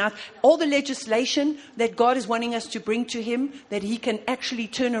Tuesday night, all the legislation that God is wanting us to bring to him, that he can actually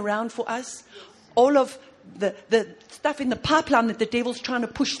turn around for us, all of the stuff in the pipeline that the devil's trying to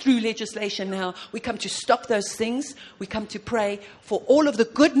push through legislation now. We come to stop those things. We come to pray for all of the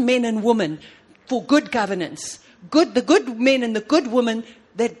good men and women, for good governance, the good men and the good women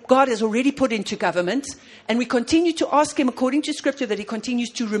that God has already put into government. And we continue to ask him, according to scripture, that he continues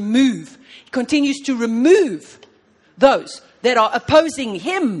to remove those that are opposing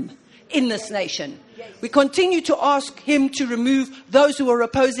him in this nation. We continue to ask him to remove those who are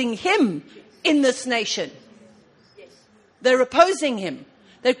opposing him in this nation. They're opposing him.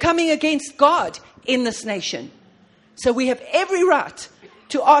 They're coming against God in this nation. So we have every right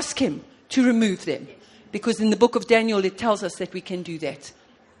to ask him to remove them, because in the book of Daniel it tells us that we can do that.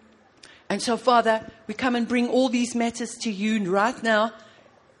 And so, Father, we come and bring all these matters to you right now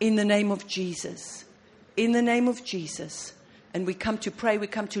in the name of Jesus. In the name of Jesus. And we come to pray, we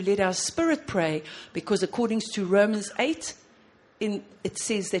come to let our spirit pray, because according to Romans 8, it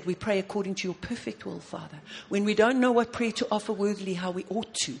says that we pray according to your perfect will, Father. When we don't know what prayer to offer worthily, how we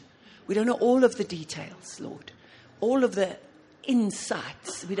ought to. We don't know all of the details, Lord. All of the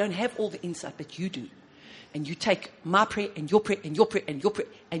insights. We don't have all the insight, but you do. And you take my prayer and your prayer and your prayer and your prayer,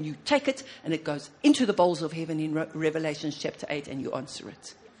 and you take it and it goes into the bowls of heaven in Revelation chapter 8, and you answer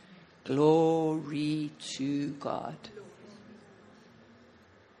it. Glory to God.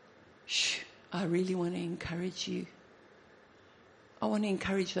 I really want to encourage you. I want to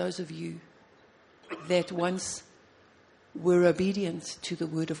encourage those of you that once were obedient to the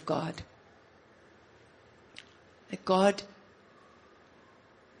word of God. That God,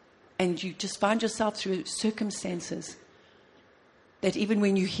 and you just find yourself through circumstances that even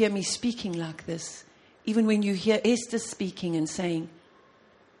when you hear me speaking like this, even when you hear Esther speaking and saying,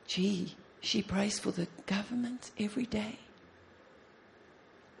 gee, she prays for the government every day.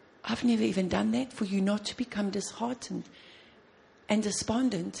 I've never even done that, for you not to become disheartened and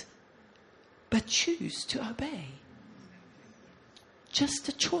despondent, but choose to obey. Just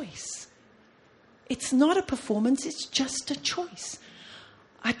a choice. It's not a performance, it's just a choice.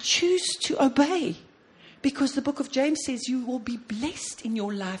 I choose to obey, because the book of James says you will be blessed in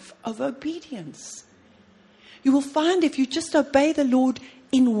your life of obedience. You will find if you just obey the Lord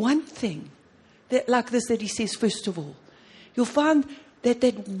in one thing, that like this that he says first of all, you'll find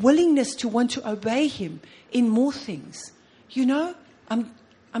that willingness to want to obey him in more things. You know,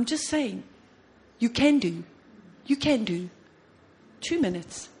 I'm just saying, you can do 2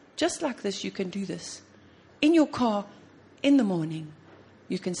 minutes. Just like this, you can do this. In your car, in the morning,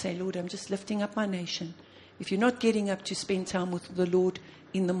 you can say, Lord, I'm just lifting up my nation. If you're not getting up to spend time with the Lord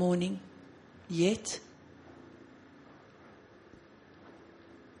in the morning yet,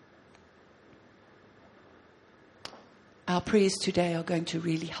 our prayers today are going to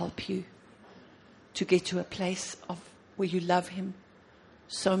really help you to get to a place of where you love him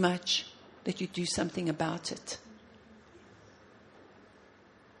so much that you do something about it.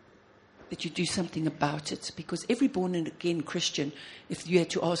 That you do something about it. Because every born again Christian, if you had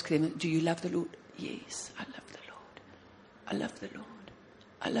to ask them, do you love the Lord? Yes, I love the Lord. I love the Lord.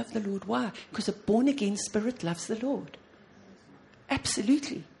 I love the Lord. Why? Because a born again spirit loves the Lord.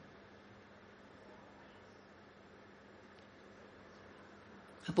 Absolutely.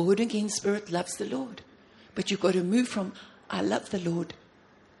 A born again spirit loves the Lord. But you've got to move from, I love the Lord,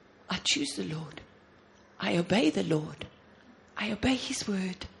 I choose the Lord, I obey the Lord, I obey his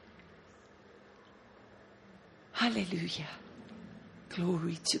word. Hallelujah.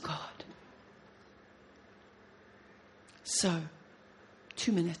 Glory to God. So,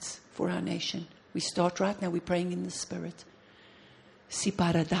 2 minutes for our nation. We start right now. We're praying in the Spirit. Si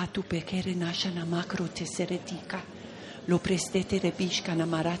paradatu pekere nasha na makro teseretika. Lo prestete rebishka na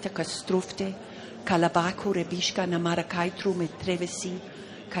marata kastrofte. Kalabaku rebishka na marakaitru metrevesi.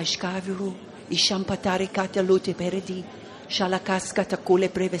 Kashkaviru. Ishampatare kata lote peredi. Shalakaska takole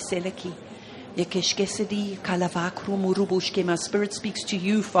breveseleki. Yekeshkesedi kalavakru murubushke. My spirit speaks to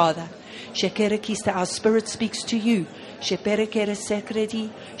you, Father. Shekerekista, our spirit speaks to you. Sheperekere sekredi,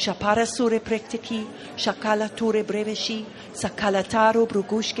 shapara sure prektiki, shakala ture breveshi, sakalataro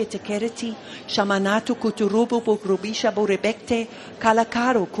brugushke tekereti, shamanatu kuturubu bugrubisha borebekte,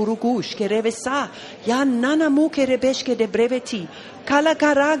 kalakaro kurugush kerevesa, yan nana muke rebeshke de breveti,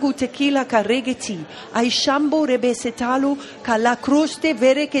 kalakaragu tequila karegeti, aishambo rebesetalu, kalakroste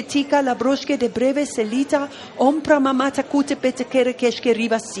vereketika la broshke de breve selita, ompra mamata kute petekere keshke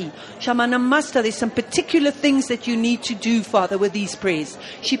rivasi. Shamana Master, there's some particular things that you need to do, Father, with these prayers.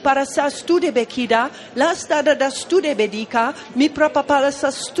 Shiparasa stude bekida, lastada da stude bedika, mipra paparasa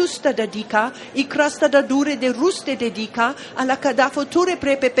stusta da dika, ikrasta da dure de ruste de dika, alakadafo ture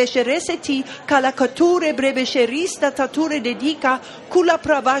prepe peshereseti, kalakature brebesherista tature de dika, kula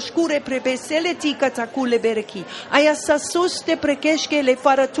pravashkure prepe seleti katakule bereki, ayasasoste prekeshke le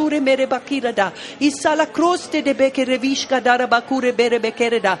farature merebakirada, isala kroste de bekerevishka darabakure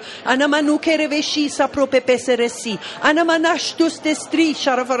berebekereda, Anamanu kereveshi saprope peseresi. Anamanashtus destri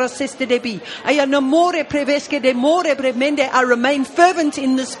sharavaraseste debi. Ayanamore preveske de more bremende. I remain fervent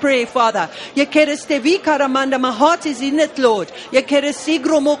in this prayer, Father. Yekereste vikaramanda. My heart is in it, Lord.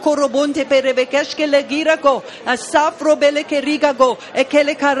 Yekeresigro mokorobonte perevekeshke legirago. Asafro beleke rigago.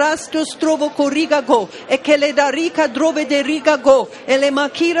 Ekele karastus trovo korigago. Ekele darika drove de rigago. Ele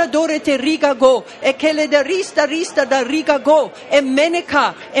makira dore te rigago. Ekele da rista da rigago.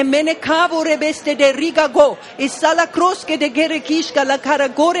 Emeneka. Menekavo rebeste de rigago, isala kroske de gerekishka la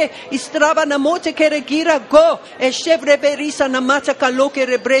karagore, istrava namote keregira go, chevre berisa namata kaloke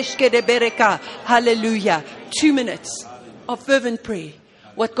rebreshke de bereka. Hallelujah. 2 minutes of fervent prayer.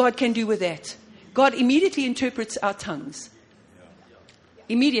 What God can do with that. God immediately interprets our tongues.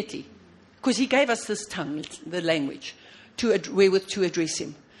 immediately. Because he gave us this tongue, the language, wherewith to address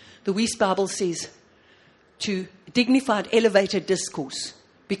him. The Weiss Bible says to dignified, elevated discourse.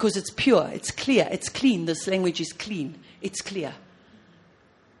 Because it's pure, it's clear, it's clean. This language is clean. It's clear.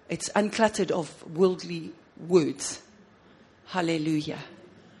 It's uncluttered of worldly words. Hallelujah.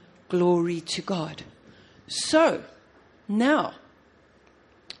 Glory to God. So, now,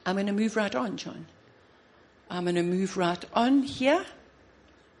 I'm going to move right on, John. I'm going to move right on here.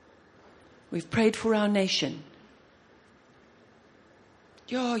 We've prayed for our nation.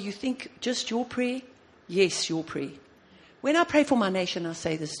 You think just your prayer? Yes, your prayer. When I pray for my nation, I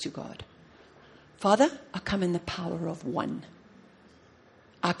say this to God. Father, I come in the power of one.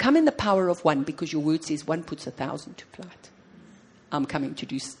 I come in the power of one because your word says one puts 1,000 to flight. I'm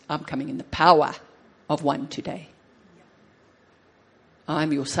coming in the power of one today.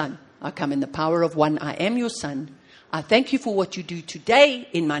 I'm your son. I come in the power of one. I am your son. I thank you for what you do today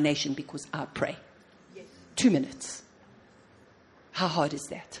in my nation because I pray. 2 minutes. How hard is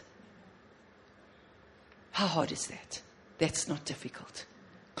that? How hard is that? That's not difficult.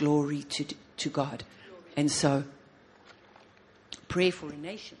 Glory to God. And so, pray for a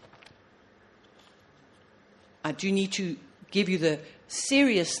nation. I do need to give you the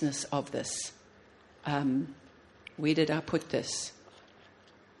seriousness of this. Where did I put this?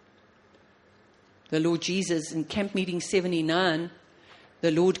 The Lord Jesus, in Camp Meeting 79,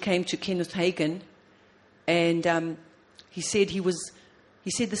 the Lord came to Kenneth Hagin, and he said,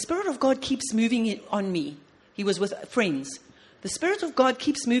 the Spirit of God keeps moving on me. He was with friends. The Spirit of God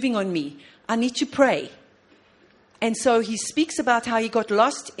keeps moving on me. I need to pray. And so he speaks about how he got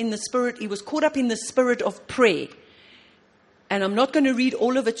lost in the Spirit. He was caught up in the spirit of prayer. And I'm not going to read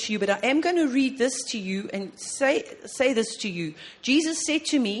all of it to you, but I am going to read this to you and say this to you. Jesus said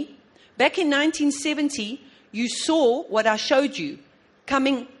to me, back in 1970, you saw what I showed you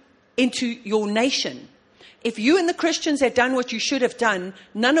coming into your nation. If you and the Christians had done what you should have done,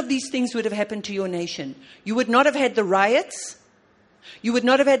 none of these things would have happened to your nation. You would not have had the riots. You would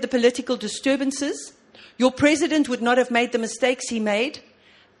not have had the political disturbances. Your president would not have made the mistakes he made.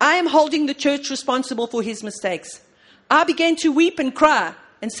 I am holding the church responsible for his mistakes. I began to weep and cry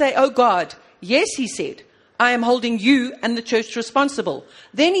and say, oh God, yes, he said, I am holding you and the church responsible.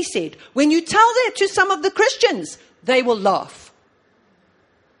 Then he said, when you tell that to some of the Christians, they will laugh.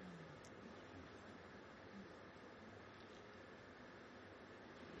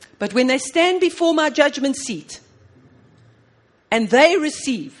 But when they stand before my judgment seat and they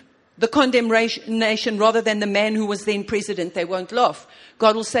receive the condemnation rather than the man who was then president, they won't laugh.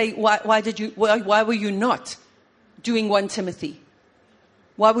 God will say, why were you not doing 1 Timothy?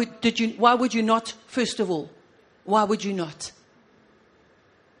 Why would you not, first of all? Why would you not?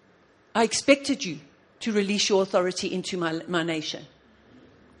 I expected you to release your authority into my nation.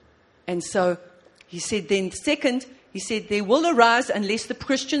 And so he said then, second, he said, there will arise, unless the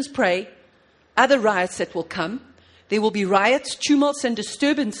Christians pray, other riots that will come. There will be riots, tumults, and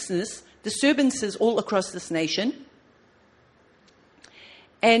disturbances all across this nation.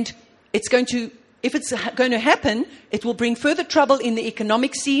 And if it's going to happen, it will bring further trouble in the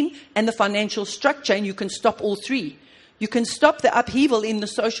economic scene and the financial structure, and you can stop all three. You can stop the upheaval in the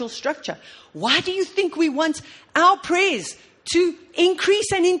social structure. Why do you think we want our prayers to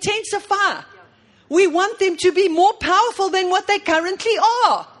increase and intensify? We want them to be more powerful than what they currently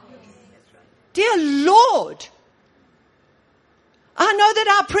are. Dear Lord, I know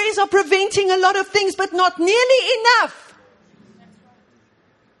that our prayers are preventing a lot of things, but not nearly enough.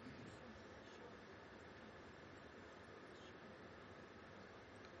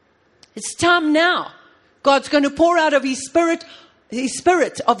 It's time now. God's going to pour out of His Spirit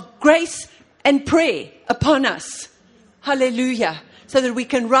of grace and prayer upon us. Hallelujah. So that we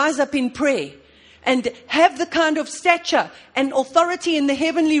can rise up in prayer and have the kind of stature and authority in the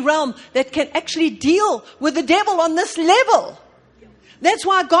heavenly realm that can actually deal with the devil on this level. That's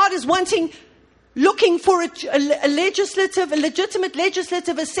why God is looking for a legitimate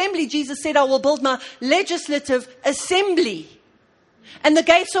legislative assembly. Jesus said, I will build my legislative assembly, and the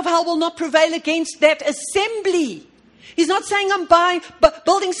gates of hell will not prevail against that assembly. He's not saying I'm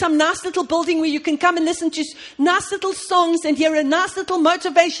building some nice little building where you can come and listen to nice little songs and hear a nice little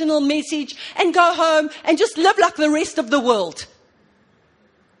motivational message and go home and just live like the rest of the world.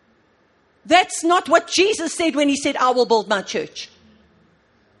 That's not what Jesus said when He said, I will build my church.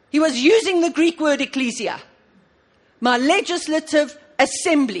 He was using the Greek word ecclesia. My legislative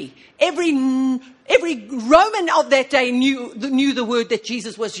assembly. Every Roman of that day knew the word that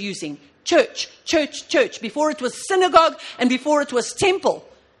Jesus was using. Church, church, church. Before it was synagogue and before it was temple.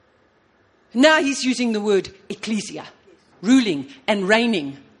 Now He's using the word ecclesia. ruling and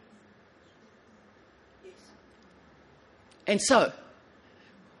reigning. And so,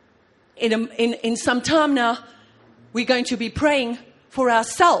 in some time now, we're going to be praying for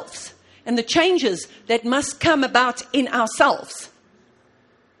ourselves and the changes that must come about in ourselves.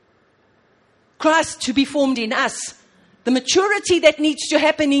 Christ to be formed in us. The maturity that needs to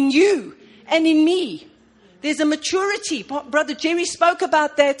happen in you and in me. There's a maturity. Brother Jerry spoke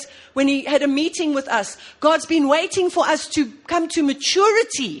about that when he had a meeting with us. God's been waiting for us to come to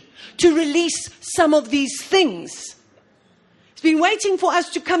maturity, to release some of these things. He's been waiting for us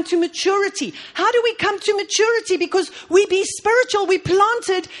to come to maturity. How do we come to maturity? Because we be spiritual. We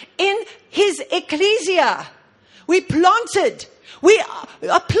planted in his ecclesia. We planted.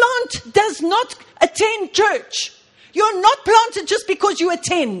 A plant does not attend church. You're not planted just because you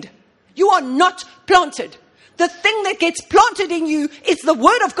attend. You are not planted. The thing that gets planted in you is the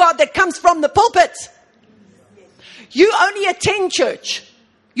word of God that comes from the pulpit. You only attend church.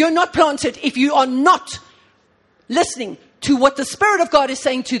 You're not planted if you are not listening to what the Spirit of God is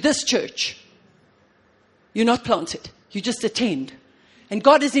saying to this church. You're not planted. You just attend. And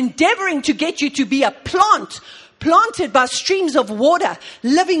God is endeavoring to get you to be a plant, planted by streams of water,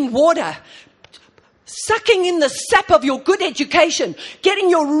 living water, sucking in the sap of your good education, getting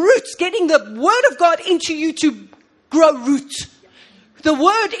your roots, getting the word of God into you to grow root. The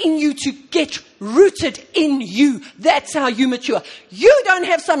word in you to get rooted in you. That's how you mature. You don't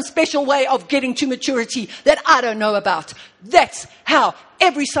have some special way of getting to maturity that I don't know about. That's how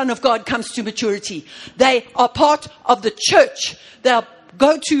every son of God comes to maturity. They are part of the church. They'll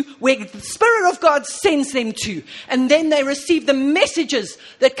go to where the Spirit of God sends them to. And then they receive the messages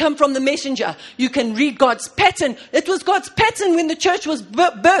that come from the messenger. You can read God's pattern. It was God's pattern when the church was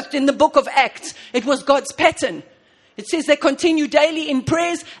birthed in the book of Acts. It was God's pattern. It says they continue daily in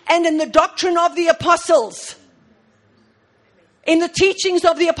prayers and in the doctrine of the apostles. In the teachings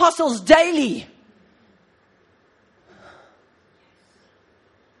of the apostles daily.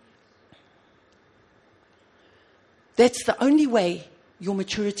 That's the only way your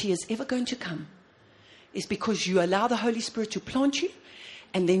maturity is ever going to come, is because you allow the Holy Spirit to plant you,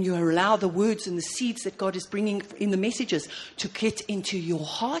 and then you allow the words and the seeds that God is bringing in the messages to get into your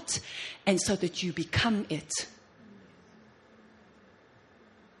heart, and so that you become it.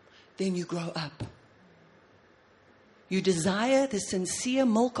 Then you grow up. You desire the sincere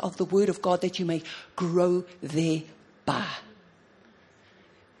milk of the Word of God that you may grow thereby.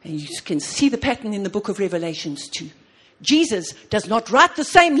 And you can see the pattern in the book of Revelations too. Jesus does not write the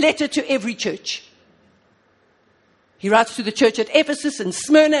same letter to every church. He writes to the church at Ephesus and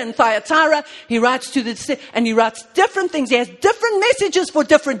Smyrna and Thyatira. He writes and he writes different things. He has different messages for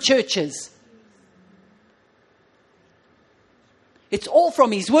different churches. It's all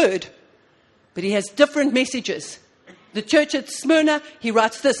from his word, but he has different messages. The church at Smyrna, he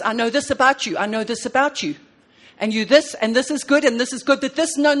writes this: I know this about you. I know this about you. And you this, and this is good, and this is good, but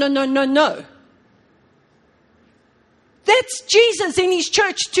this, no. That's Jesus in his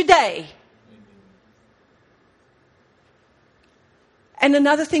church today. And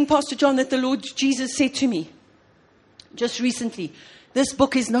another thing, Pastor John, that the Lord Jesus said to me just recently, this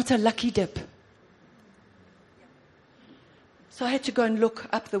book is not a lucky dip. So I had to go and look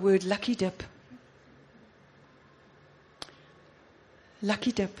up the word lucky dip.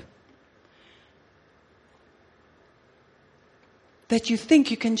 Lucky dip. That you think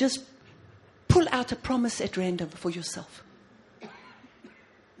you can just pull out a promise at random for yourself.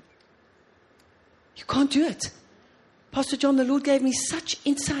 You can't do it. Pastor John, the Lord gave me such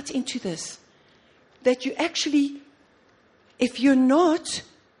insight into this, that you actually, if you're not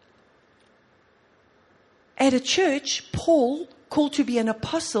at a church, Paul, called to be an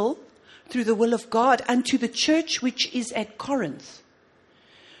apostle through the will of God unto the church which is at Corinth.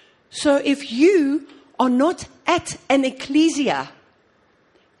 So if you are not at an ecclesia,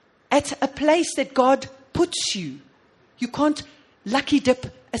 at a place that God puts you, you can't lucky dip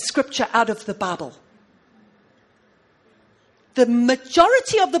a scripture out of the Bible. The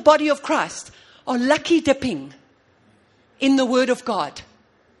majority of the body of Christ are lucky dipping in the Word of God.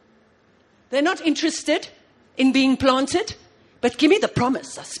 They're not interested in being planted, but give me the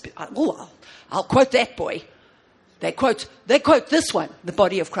promise. I'll quote that boy. They quote this one, the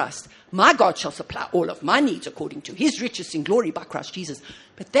body of Christ. My God shall supply all of my needs according to his riches in glory by Christ Jesus.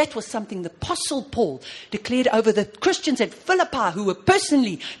 But that was something the Apostle Paul declared over the Christians at Philippi who were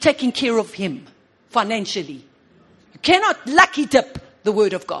personally taking care of him financially. You cannot lucky dip the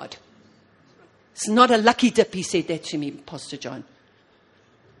Word of God. It's not a lucky dip, he said that to me, Pastor John.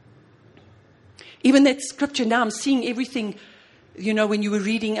 Even that scripture now, I'm seeing everything, when you were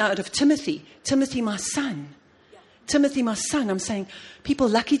reading out of Timothy. Timothy, my son. Timothy, my son, I'm saying, people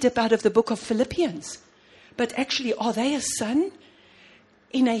lucky dip out of the book of Philippians. But actually, are they a son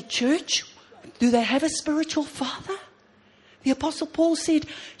in a church? Do they have a spiritual father? The Apostle Paul said,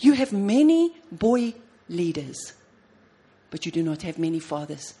 you have many boy leaders, but you do not have many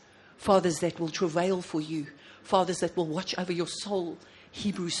fathers. Fathers that will travail for you. Fathers that will watch over your soul.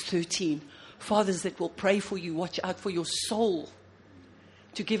 Hebrews 13. Fathers that will pray for you, watch out for your soul.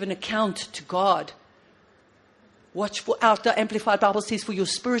 To give an account to God. Watch out, the Amplified Bible says, for your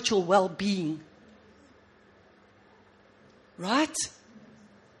spiritual well-being. Right?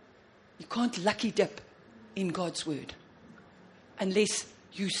 You can't lucky dip in God's word unless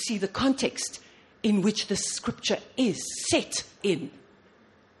you see the context in which the scripture is set in.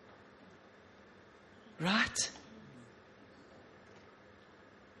 Right?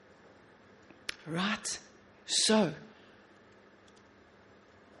 Right? So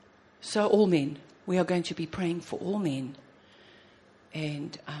all men, we are going to be praying for all men.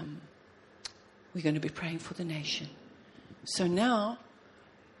 And we're going to be praying for the nation. So now,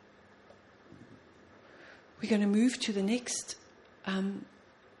 we're going to move to the next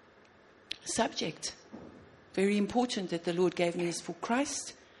subject. Very important that the Lord gave me is for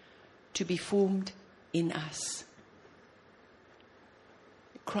Christ to be formed in us.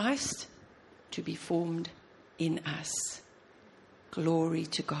 Christ to be formed in us. Glory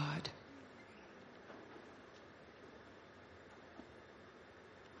to God.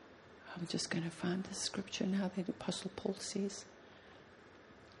 I'm just going to find the scripture now that Apostle Paul says.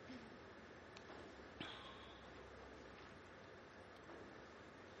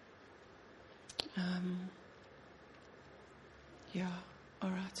 All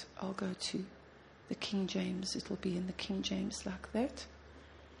right. I'll go to the King James. It'll be in the King James like that.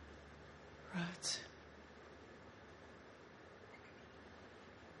 Right.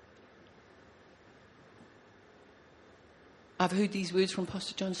 I've heard these words from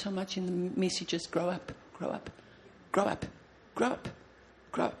Pastor John so much in the messages. Grow up, grow up, grow up, grow up,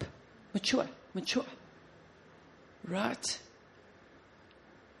 grow up. Mature, mature. Right.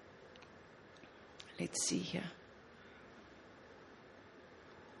 Let's see here.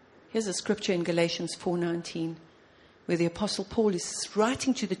 Here's a scripture in Galatians 4:19 where the Apostle Paul is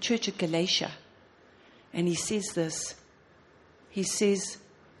writing to the church at Galatia. And he says this. He says,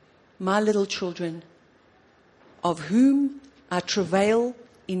 my little children, of whom I travail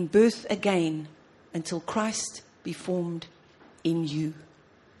in birth again until Christ be formed in you.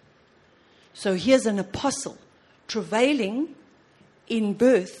 So here's an apostle travailing in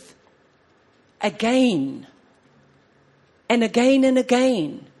birth again and again and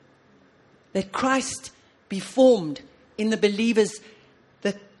again, that Christ be formed in the believers.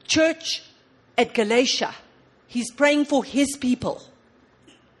 The church at Galatia, he's praying for his people.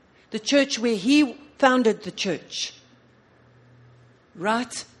 The church where he founded the church.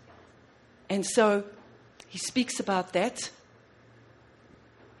 Right? And so he speaks about that.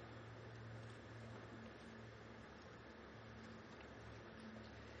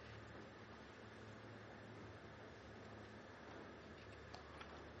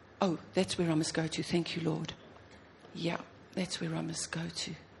 Oh, that's where I must go to. Thank you, Lord. Yeah, that's where I must go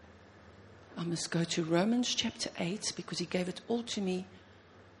to. I must go to Romans chapter 8 because he gave it all to me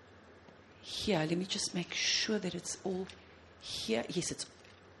here. Let me just make sure that it's all here. Yes, it's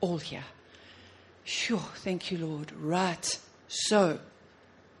all here. Sure, thank you, Lord. Right. So,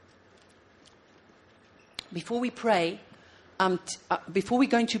 before we pray, before we're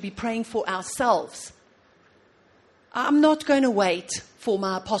going to be praying for ourselves, I'm not going to wait for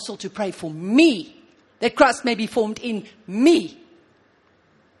my apostle to pray for me, that Christ may be formed in me.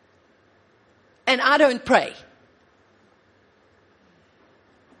 And I don't pray.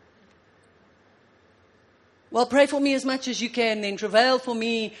 Well, pray for me as much as you can, then travail for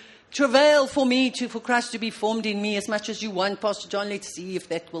me for Christ to be formed in me as much as you want, Pastor John. Let's see if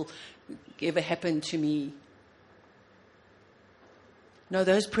that will ever happen to me. No,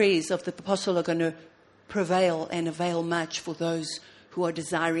 those prayers of the apostle are going to prevail and avail much for those who are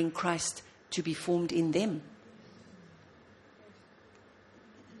desiring Christ to be formed in them.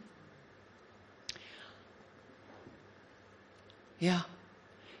 Yeah.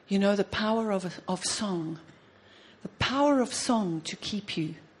 You know, the power of song. The power of song to keep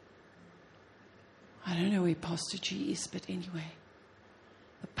you. I don't know where Pastor G is, but anyway.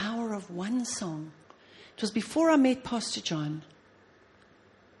 The power of one song. It was before I met Pastor John.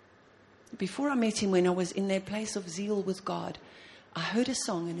 Before I met him, when I was in that place of zeal with God, I heard a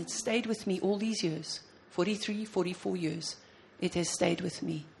song and it stayed with me all these years. 43, 44 years. It has stayed with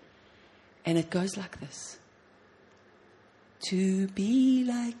me. And it goes like this. To be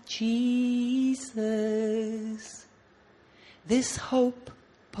like Jesus This hope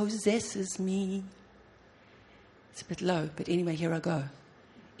possesses me. It's a bit low, but anyway, here I go.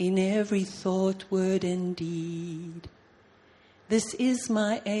 In every thought, word, and deed. This is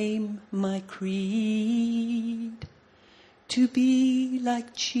my aim, my creed. To be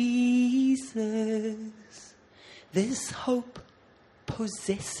like Jesus. This hope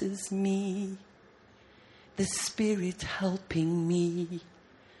possesses me. The Spirit helping me.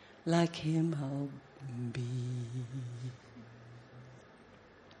 Like Him I'll be.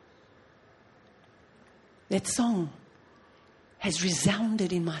 That song has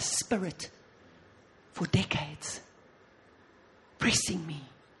resounded in my spirit for decades, pressing me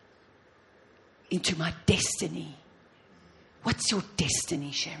into my destiny. What's your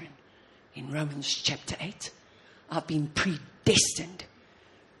destiny, Sharon? In Romans chapter 8, I've been predestined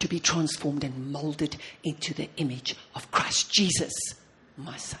to be transformed and molded into the image of Christ Jesus,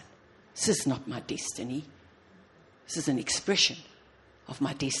 my Son. This is not my destiny. This is an expression of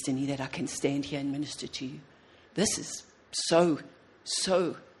my destiny that I can stand here and minister to you. This is so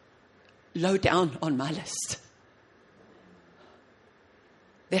low down on my list.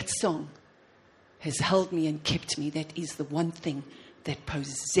 That song has held me and kept me. That is the one thing that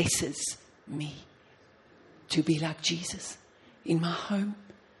possesses me. To be like Jesus in my home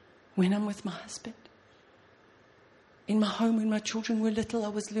when I'm with my husband. In my home when my children were little, I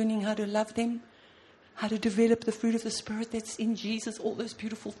was learning how to love them, how to develop the fruit of the Spirit that's in Jesus, all those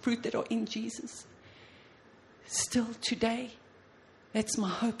beautiful fruit that are in Jesus. Still today, that's my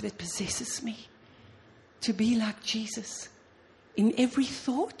hope that possesses me. To be like Jesus in every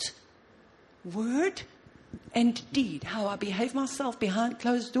thought, word, and deed. How I behave myself behind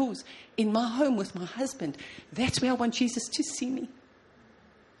closed doors, in my home with my husband. That's where I want Jesus to see me.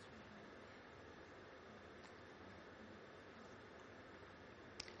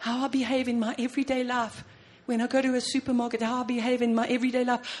 How I behave in my everyday life. When I go to a supermarket, how I behave in my everyday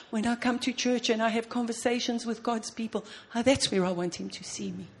life. When I come to church and I have conversations with God's people. That's where I want Him to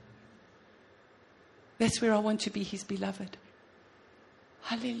see me. That's where I want to be His beloved.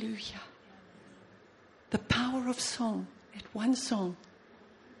 Hallelujah. The power of song. That one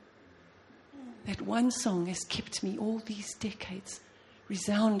song has kept me all these decades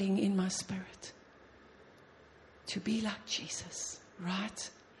resounding in my spirit. To be like Jesus, right?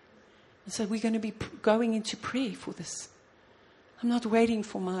 And so we're going to be going into prayer for this. I'm not waiting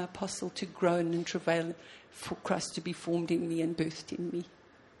for my apostle to groan and travail for Christ to be formed in me and birthed in me.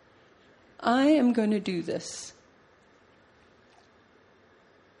 I am going to do this.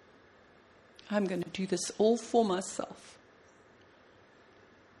 I'm going to do this all for myself.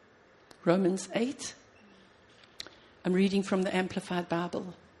 Romans 8. I'm reading from the Amplified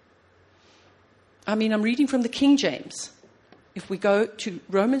Bible. I'm reading from the King James. If we go to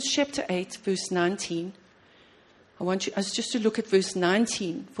Romans chapter 8, verse 19, I want us just to look at verse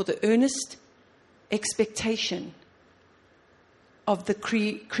 19. For the earnest expectation of the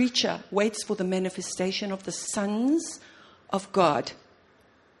creature waits for the manifestation of the sons of God.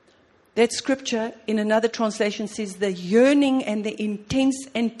 That scripture in another translation says the yearning and the intense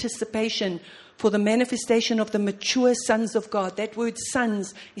anticipation for the manifestation of the mature sons of God. That word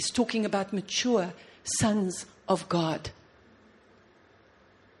sons is talking about mature sons of God.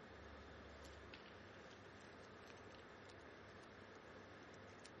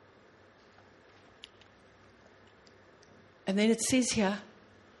 And then it says here,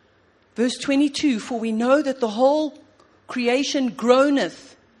 verse 22, for we know that the whole creation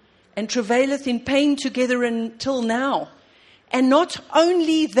groaneth and travaileth in pain together until now. And not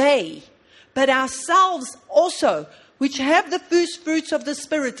only they, but ourselves also, which have the first fruits of the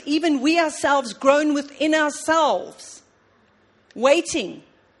Spirit, even we ourselves groan within ourselves, waiting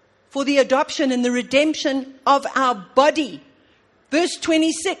for the adoption and the redemption of our body. Verse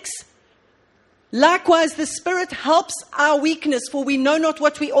 26, likewise, the Spirit helps our weakness, for we know not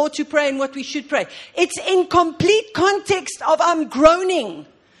what we ought to pray and what we should pray. It's in complete context of I'm groaning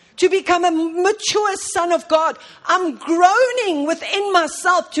to become a mature son of God. I'm groaning within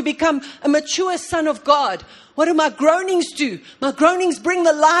myself to become a mature son of God. What do my groanings do? My groanings bring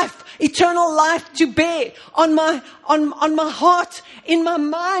the life, eternal life to bear on my heart, in my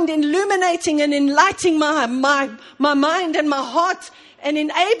mind, illuminating and enlightening my mind and my heart, and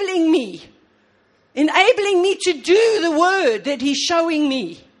enabling me to do the word that He's showing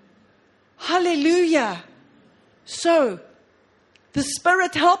me. Hallelujah. So, the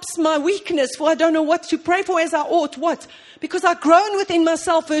Spirit helps my weakness, for I don't know what to pray for as I ought. What? Because I groan within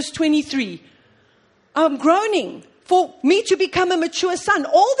myself, verse 23. I'm groaning for me to become a mature son.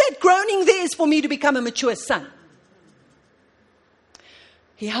 All that groaning there is for me to become a mature son.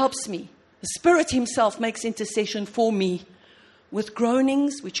 He helps me. The Spirit Himself makes intercession for me with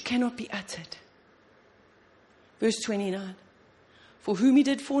groanings which cannot be uttered. Verse 29. For whom he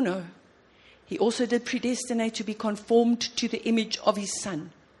did foreknow, he also did predestinate to be conformed to the image of his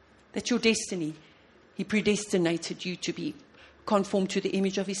Son. That's your destiny. He predestinated you to be conformed to the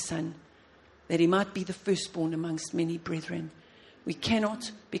image of his Son, that he might be the firstborn amongst many brethren. We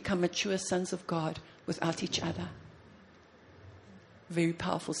cannot become mature sons of God without each other. Very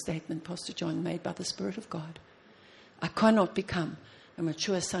powerful statement Pastor John made by the Spirit of God. I cannot become a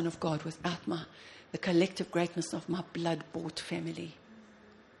mature son of God without the collective greatness of my blood-bought family.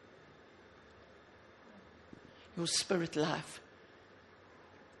 Your spirit life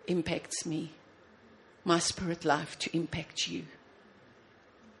impacts me. My spirit life to impact you.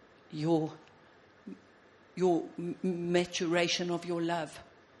 Your maturation of your love,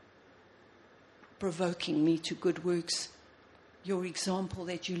 provoking me to good works. Your example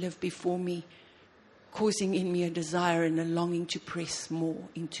that you live before me, causing in me a desire and a longing to press more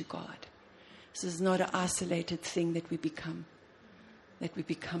into God. This is not an isolated thing that we become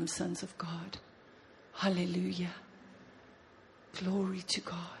sons of God. Hallelujah. Glory to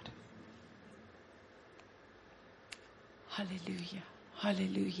God. Hallelujah.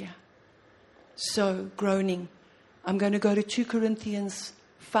 Hallelujah. So, groaning. I'm going to go to 2 Corinthians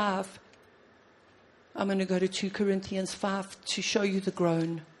 5. I'm going to go to 2 Corinthians 5 to show you the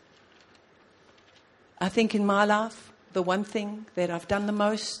groan. I think in my life, the one thing that I've done the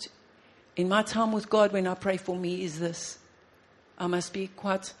most in my time with God when I pray for me is this. I must be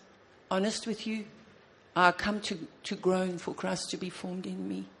quite honest with you. I come to groan for Christ to be formed in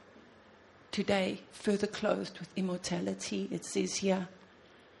me. Today, further clothed with immortality, it says here,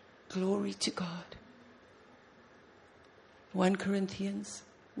 glory to God. 1 Corinthians.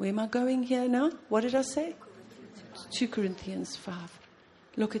 Where am I going here now? What did I say? 2 Corinthians 5.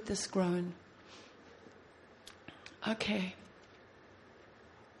 Look at this groan. Okay.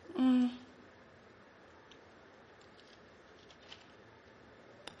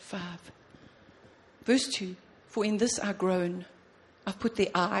 5. Verse 2. For in this I groan. I've put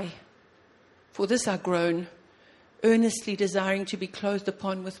the I. For this I groan, earnestly desiring to be clothed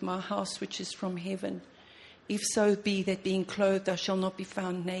upon with my house which is from heaven. If so be that being clothed I shall not be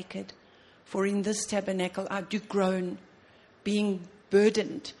found naked. For in this tabernacle I do groan, being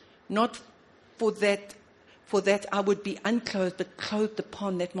burdened, not for that I would be unclothed, but clothed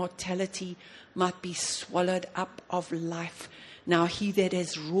upon, that mortality might be swallowed up of life. Now he that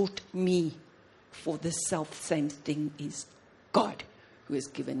has wrought me for this self-same thing is God, who has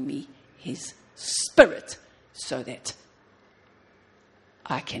given me his Spirit, so that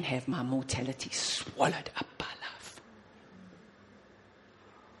I can have my mortality swallowed up by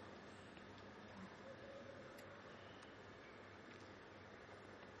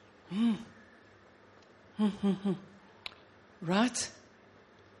love. Right?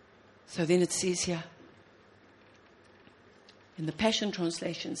 So then it says here, in the Passion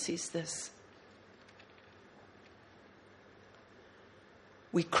Translation says this.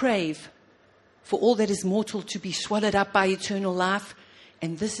 We crave for all that is mortal to be swallowed up by eternal life.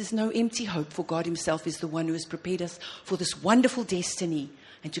 And this is no empty hope, for God himself is the one who has prepared us for this wonderful destiny.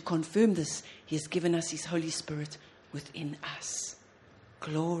 And to confirm this, he has given us his Holy Spirit within us.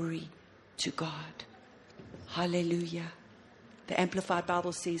 Glory to God. Hallelujah. The Amplified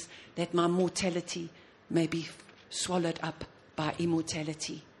Bible says that my mortality may be swallowed up by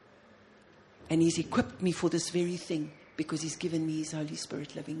immortality. And he's equipped me for this very thing because he's given me his Holy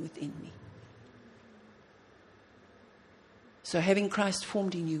Spirit living within me. So having Christ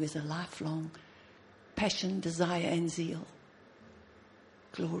formed in you is a lifelong passion, desire, and zeal.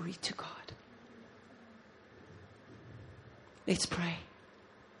 Glory to God. Let's pray.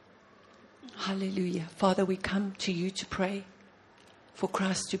 Hallelujah. Father, we come to you to pray for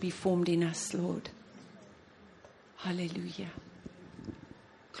Christ to be formed in us, Lord. Hallelujah.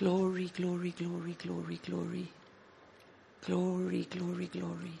 Glory, glory, glory, glory, glory. Glory, glory,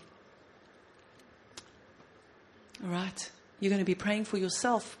 glory. All right. You're going to be praying for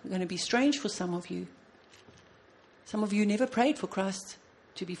yourself. It's going to be strange for some of you. Some of you never prayed for Christ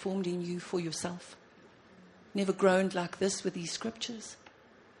to be formed in you for yourself. Never groaned like this with these scriptures.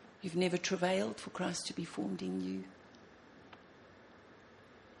 You've never travailed for Christ to be formed in you.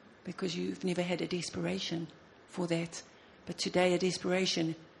 Because you've never had a desperation for that. But today a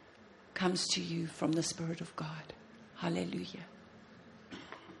desperation comes to you from the Spirit of God. Hallelujah.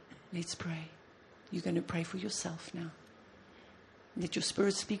 Let's pray. You're going to pray for yourself now. Let your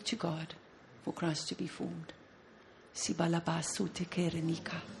spirit speak to God for Christ to be formed. Sibalabasu te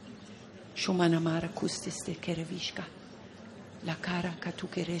kerenika. Shumanamara kustis te kerevishka. La cara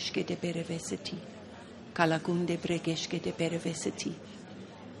katukereshke de bereveseti. Kalagunde bregeshke de bereveseti.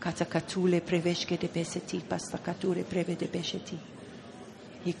 Katakatule preveshke de beseti. Pastakature preve de besheti.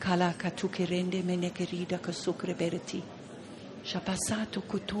 Ikala katukerende menekerida kasukre bereti. Shapasato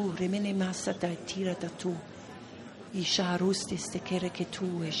kutu remene massa da tira da tu. Isha ruste stekere che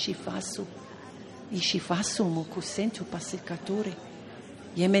tu e shifasu. Ishifasu mo kusentu pasicatore.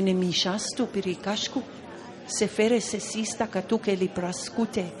 Yemene mishastu pirikashku. Sefere sesista katuke li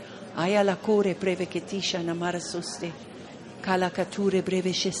praskute. Aya la core breve che tisha namara soste. Kala kature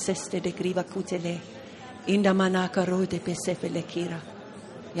breve sheseste de griva kutele. Inda manaka rode pesefele kira.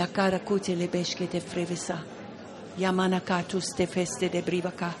 Yakara kutele beshke de frevesa. Yamanakatus te feste de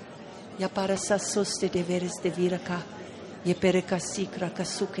brivaka. Ya parasasoste de veres de viraka. Ye pereka sikra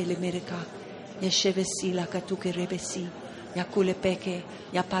kasuke le mereka. Ya shevesi la katuke rebesi. Ya kule peke.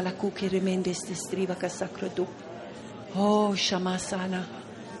 Ya palakuke remendes de strivaka sacrodu. Oh shamasana.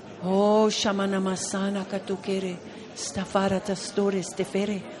 Oh shamana masana katukere. Stafara tastore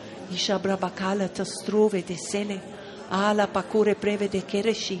stefere. Ishabra bakala tastruve de sele. Ala pakure preve de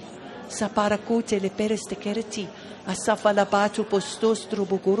kereshi. Saparakute le peres de kereti. Asafalabatu postostro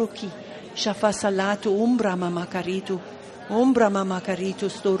bugoroki. Shafasalatu umbra mamakaritu. Umbra mamakaritu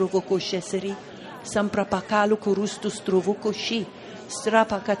storovoko sheseri. Samprapakalu kurustus trovuko shi.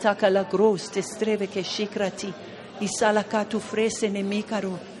 Strapakataka la gros te streve ke shikrati. Isalakatu frese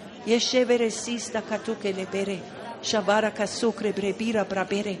nemikaro. Yeshevere sista katuke lebere. Shavara kasukre brebira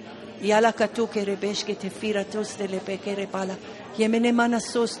brabere. Yala katuke rebeshke te firatos de lebekere pala. Yemene mana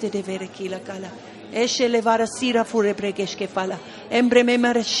soste de vere kila kala. Eshe levara sira fure bregeshke fala. Embreme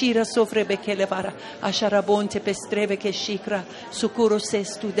mare shira sofre beke levara. Asharabonte pestreve ke shikra. Sukuro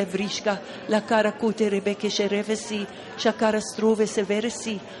sestu de vrishka. La cara kute rebeke sherevesi. Shakara struve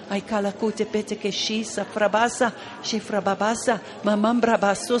severesi. Ai kala kute pete ke shisa frabasa. She frababasa. Mamam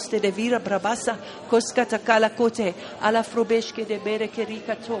brabasoste de vira brabasa. Koskata kala kote. Ala frobeshke de bere ke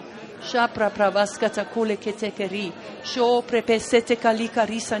rikato. Shapra pravaskata kule ketekeri. Sho prepesete kalika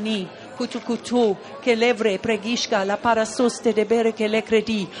risani. Kutukutu, che levre pregishka la parasoste de bere che le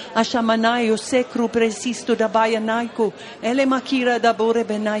credi. Ashamanayo secru presisto da baia naiko. Ele makira da bore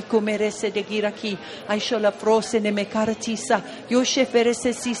benaiko merese de giraki. Aisho la frose ne mekaratisa. Yoshe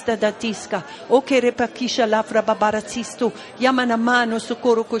ferese sista da tiska. O che repakisha la frababaratisto. Yamana mano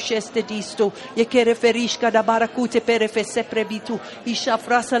socorro cosheste disto. Ye che referisca da barakute per fesse prebitu. Isha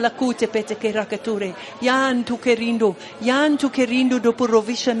frasa la kute pete che rakature. Yantu che rindo dopo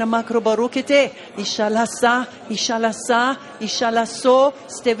rovisha na macro barokete. Ishalasa, ishalaso,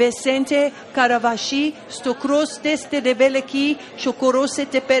 stevesente, caravashi, stocros deste de veleki, shokorose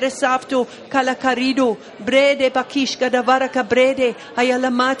te peresafto, calacarido, brede bakishka da varaka brede,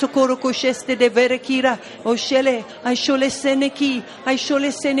 ayalamato korokosheste de verekira, oshele, aishole seneki,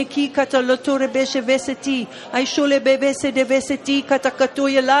 catalotore beshe veseti, aishole bebese de veseti,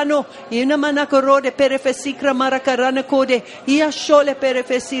 katakatoyelano, inamanakoro perefesikra marakarana kode, iashole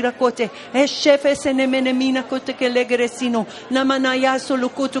perefesira kote, eshefe senemenemina kote ke legresino, namanaya solo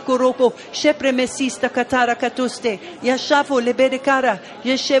koto koropo, shepre mesista katara katoste, yashafo lebede kara,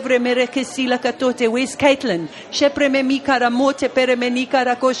 yeshevre merekesila katote, where's Caitlin? Shepre memikara mote pere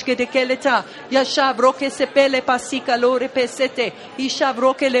menikara koshke de keleta, yashav roke sepele pasika lore pesete, ishav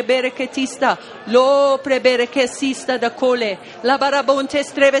roke lebere ketista, lo prebere kesista da kole, la barabonte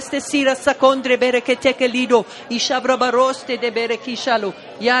streveste sira sakondre bere keteke lido, ishav rabaroste de bere kishalo,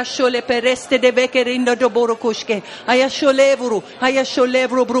 yashole pereste de bekerindo do borokushke,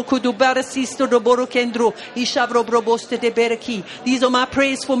 ayasholevru brukudu barasisto do borokendro, ishavro broboste de bereki. These are my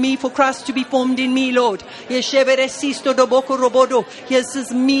prayers for me, for Christ to be formed in me, Lord. Yesheveresisto do boko robodo. Yes,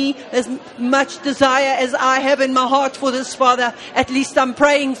 as me, as much desire as I have in my heart for this, Father. At least I'm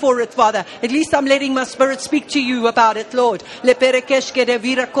praying for it, Father. At least I'm letting my spirit speak to you about it, Lord. Le perekeshke de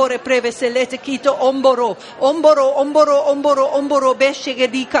vira kore preve selete kito omboro,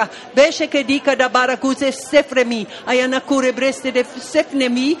 beshe dika da barakute sefremi, ayana kure breste de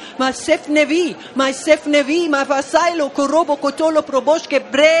sefnemi, ma sefnevi, ma vasailo korobo kotolo proboshke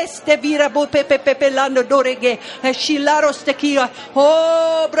breste vira bo pepe lando dorege, shilaro stekira,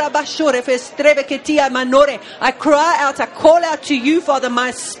 oh brabashore festreve ketia manore. I cry out, I call out to you, Father.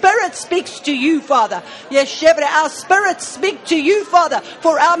 My spirit speaks to you, Father. Yeshevre, our spirits speak to you, Father,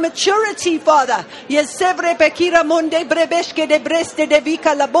 for our maturity, Father. Yeshevre pekira monde brebeshke de breste de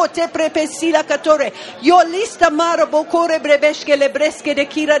vika la bote prepesila katore. Yo lista marabo kore brebeshke le breske de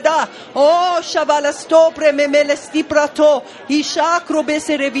kirada. Oh shavala stopre memele stiprato. Ishakro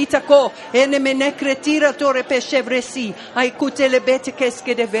besere vitako. Ene menekretira tore peshevresi. Ai kutele bete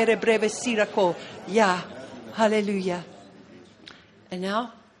keske de vere breve sirako. Yeah. Hallelujah. And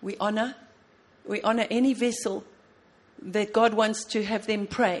now we honor We honor any vessel that God wants to have them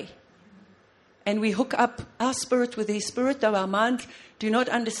pray. And we hook up our spirit with their spirit, though our mind do not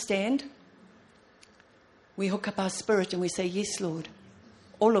understand. We hook up our spirit and we say, yes, Lord,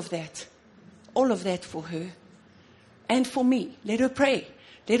 all of that for her and for me. Let her pray.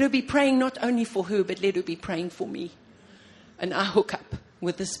 Let her be praying not only for her, but let her be praying for me. And I hook up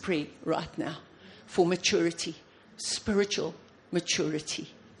with this prayer right now for maturity, spiritual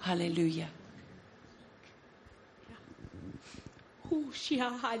maturity. Hallelujah.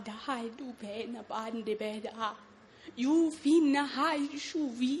 You finna hai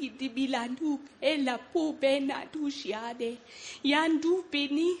shuvi di bilandu ela po bena dushiade yandu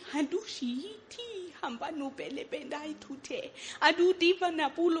beni handushi ti hambanu bele bendai tute adu diva na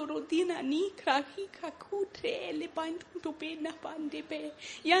pulo rodina ni krahi kakutre le bandu to bena bandebe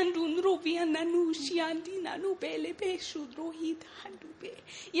yandu nrovia nanu shiandi nanu bele be shudrohit handube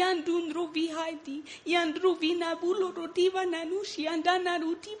yandu nrovi haidi yandu vina pulo rodiva nanu shiandana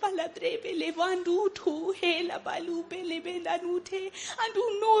rutiva la drebe levandu tu hela balu bele bendanute andu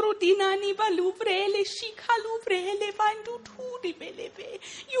noro dinani balu vrele shikalu vrele vandu tudi belebe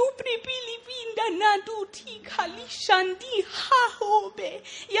you prepili vinda nadu ti khali shandi ha hobe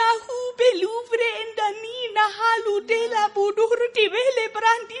yahu belu vrenda nina halu dela budur ti vele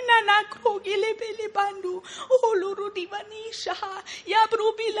brandina na krogele bele bandu oluru divanisha ya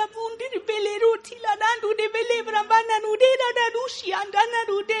brubila bundir bele roti la nandu de bele brambana nude na dushi andana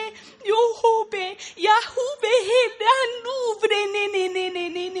nude yo hobe yahu be nuvre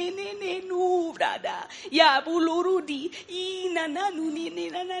ne nuvrada ya bulurudi ina nanu ne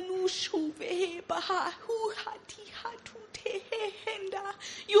nanu shuve baha hu hati hatu te henda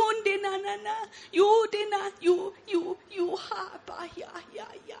yonde nanana yode na you ha ba ya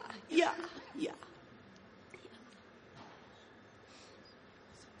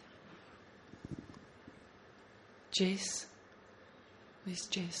Jess, where's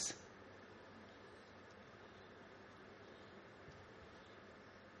Jess?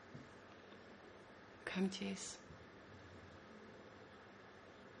 Come, Jess.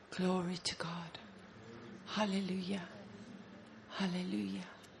 Glory to God. Hallelujah. Hallelujah.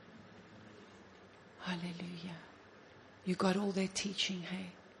 Hallelujah. You got all that teaching,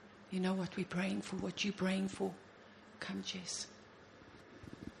 hey? You know what we're praying for, what you're praying for. Come, Jess.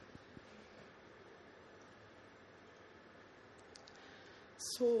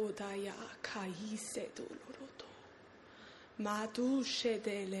 Sodaya kaise doloroto. Madu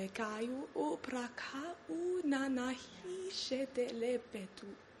shedele kayu obraka unanahi shedele betu.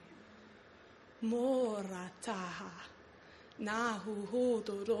 Morataha nahu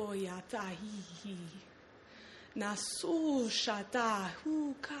hodoroya tahihi. Nasu shada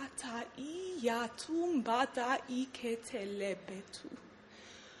hu kata iyatumbata iketele betu.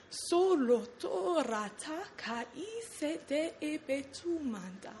 Solo torata kaise de ebetu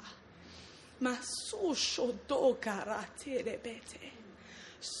manda. Masusho do karatere bete.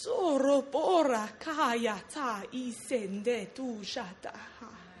 Sorobora kaya ta isende tu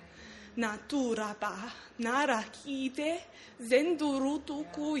jataha. Natura ba narakide zendurutu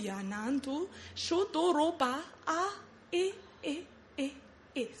kuyanandu shodoroba a e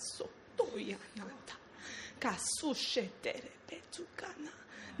sotoyanata. Kasushetere betukana.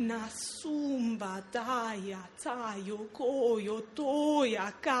 Nasumba daya tayo koyo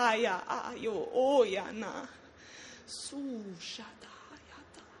toya kaya ayo oyana sushadaya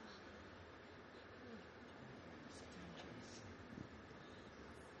ta.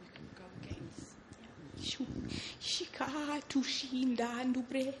 You can go again. Shika tu shinda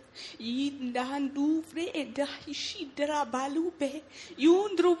nubre inda nuvre da shidra balube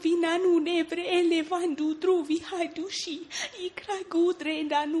yundro vinanu nebre elevandu druvi hadushi ikra gudre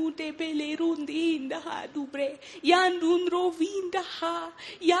danu de belerundi inda hadubre yandundro vinda ha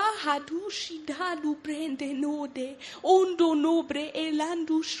ya hadushi dadu brende node ondo nobre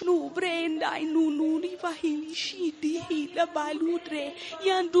elandu shnu brenda inunuri vahilishi di la baludre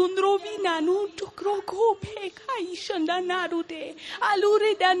yandundro vinanu tukroko peka Ishanda narude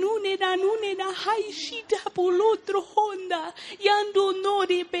alure danune na haishita polotro honda yando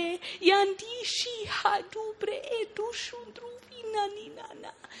norebe yandishi hadubre edushundru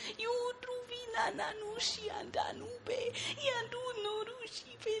vinanina yudruvina nanushi andanube yandu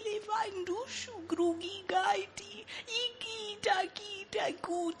norushi velevandushu grugi gaiti igita kita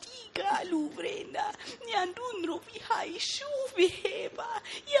kutika luvrenda yandundro vihaishu viheba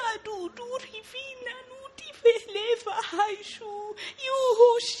yaduduri vina Veleva haishu,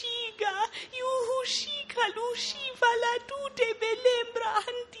 yuhushika lushiva la tute belembra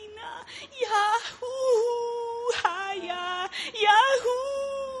antina, Yahoo, haya,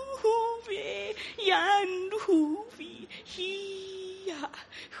 Yahoo, ve, Yanduvi, Hia,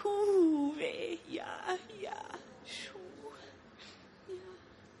 Huve, Ya, Shu.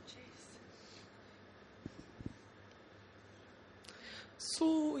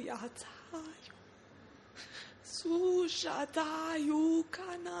 Suyatayu, Sushatayu,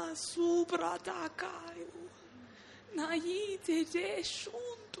 Kana Subratakayu, Naite de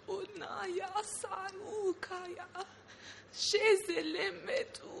Shuntu, Naya Sanukaya,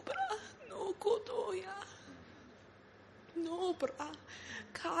 Shezelemetubra, no Kodoya, Nobra,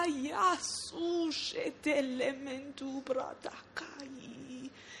 Kaya Sushetelementubra Takai,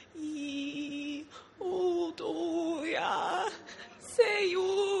 Udoya.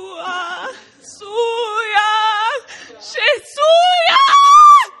 Seyua, Suya, Shesuya,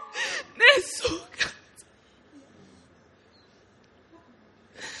 Nesuka,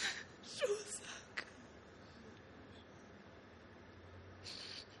 Shusak.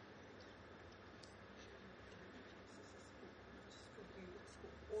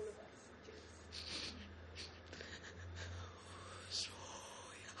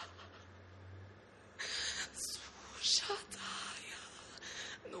 Sushataya,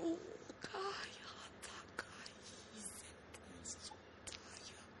 no kaya takai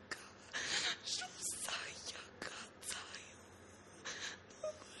sutaya ka, shusaya katayo, no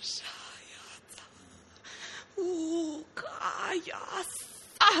shayata, ukaya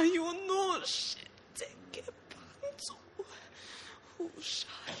sayo no shiteke panzo,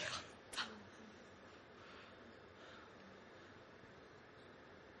 ushayata.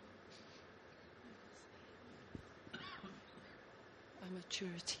 Our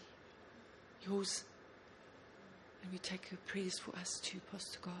maturity, yours. And we take your prayers for us too,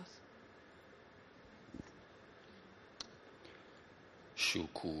 Pastor Garth.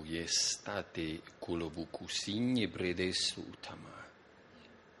 Shuku yestate kulobuku signe bredesu utama.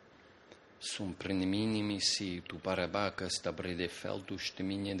 Sum preneminimi si tu parabaka sta brede feltus te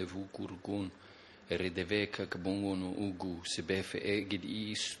minye de vukurgun. Redeveka kabungono ugu se befe egid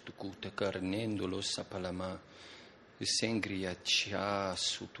is tu kuta carnendolo sapalama. Sengria cia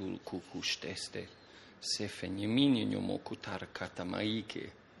sutul kukusteste. Se feniminio nyomo kutar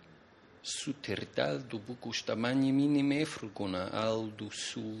katamaike. Suterdal du bukustamani minime frugona aldu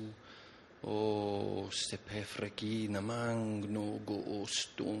su. O stepefreki namangno go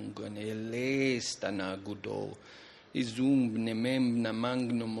ostungan elesta nagudo. Izum nemem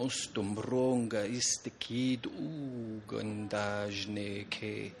namangno mostum bronga istekid ugandajne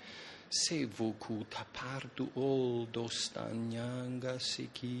ke. Se voku tapardu ol dostanyanga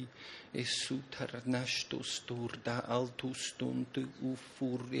siki esutarnastos turda altustunt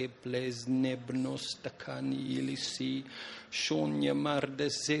ufurebles nebnos takani ilisi shonya marde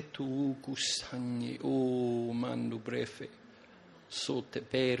zetu kusanye o mandu brefe sote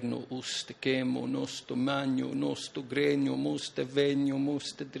perno uste chemo nosto magno nosto gregno moste vegno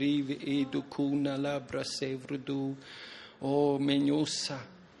moste drive educuna labra sevrudu o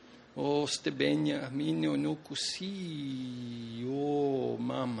meniosa. O ste begna minio no così, o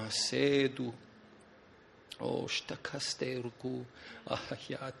mamma sedu, o sta castercu,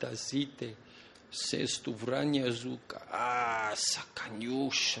 ahiata zite, sestu vrania zuca,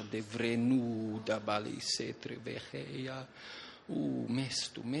 sacagnoscia de vrenu da bali setre vecheia,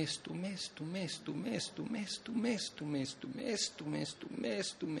 mestu,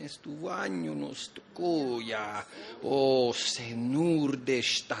 vagno nostro coia, o senur de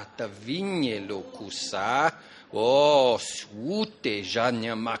stata vigne locusa, o sute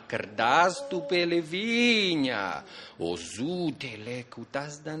jania macardas tu pele vigna, o zute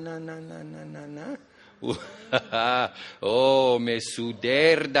lecutas da na. O me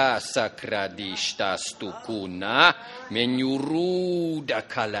suderda sacradista stukuna menyuruda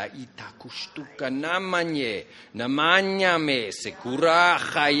kala ita kustuka namanya me sekura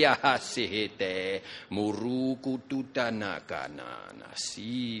khaya hasihete muruku tutanakana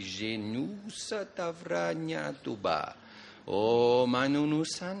nasi jenusa tavranya tuba o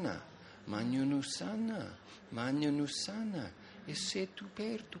manunusana e se tu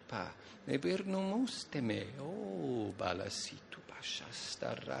pertupa e per nomosteme o balasitu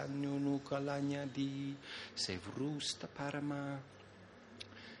pasasta ragno nukalanya di se vrusta parama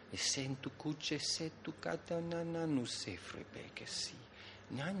e sentu cuce setu katanana nu se frebe si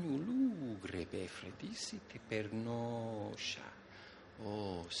nagnu lugrebe fredisi te per noscia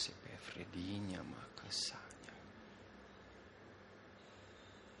o se per fredinia macasagna.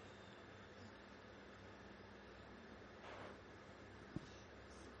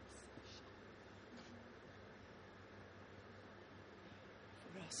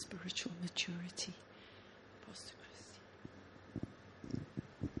 Spiritual maturity, Pastor Christy.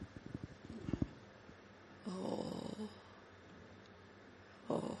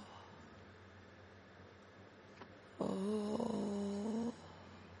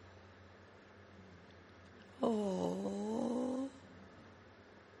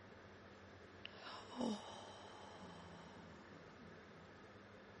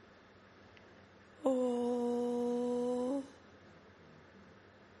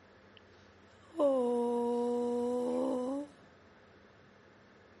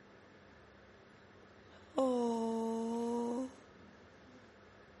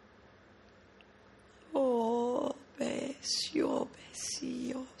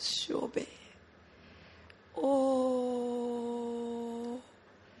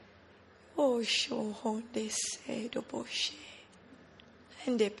 Honde se do boshe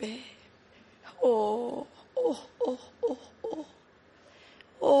and be oh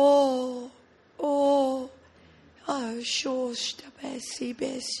sure stabesi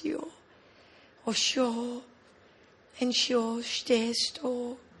besio oh sure and sure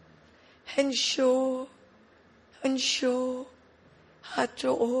stesto and sure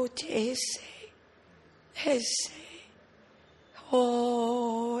hato ese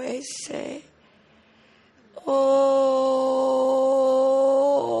oh ese oh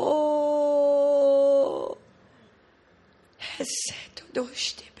ese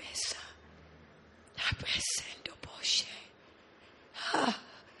doste besa apresendo boshe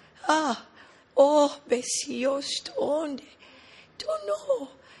oh besio stonde tu no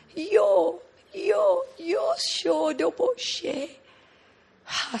yo shodo boshe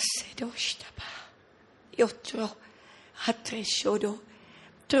hasedostaba yotro atreshodo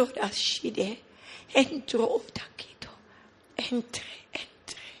trodashide entro takito entre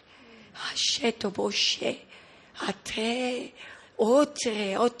asceto boshe atre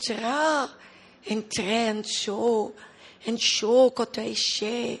otra entre en show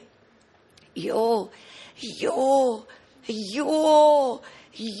kotaishe yo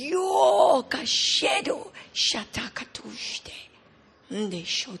kashedo shatakatushte nde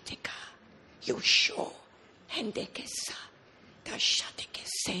shoteka yo show ende kesa da shateke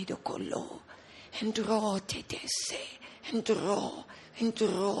sedo kolo endro tetese endro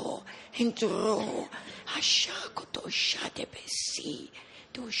ashakoto shate besi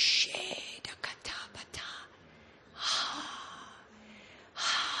do sheda katabata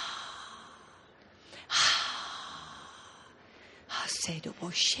sedo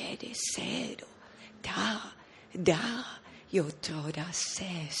boshede sedo da io troda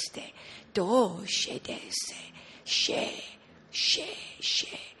seste do shedese she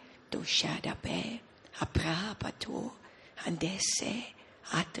do shada be aprapato andese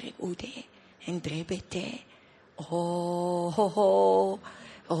atre ude endrebete oh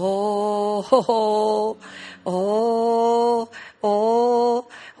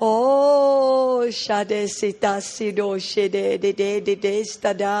shade sitasido shede de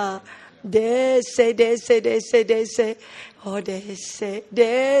stada dese oh dese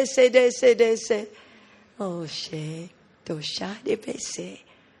oh she do shade bese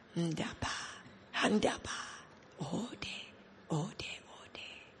handaba ode.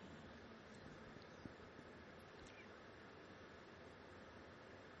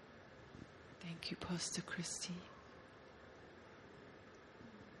 Thank you, Pastor Christy.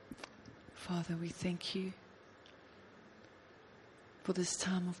 Father, we thank you for this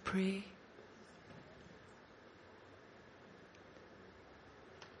time of prayer.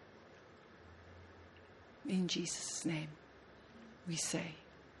 In Jesus' name, we say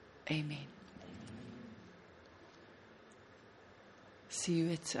amen. See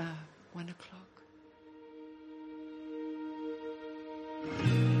you at 1 o'clock.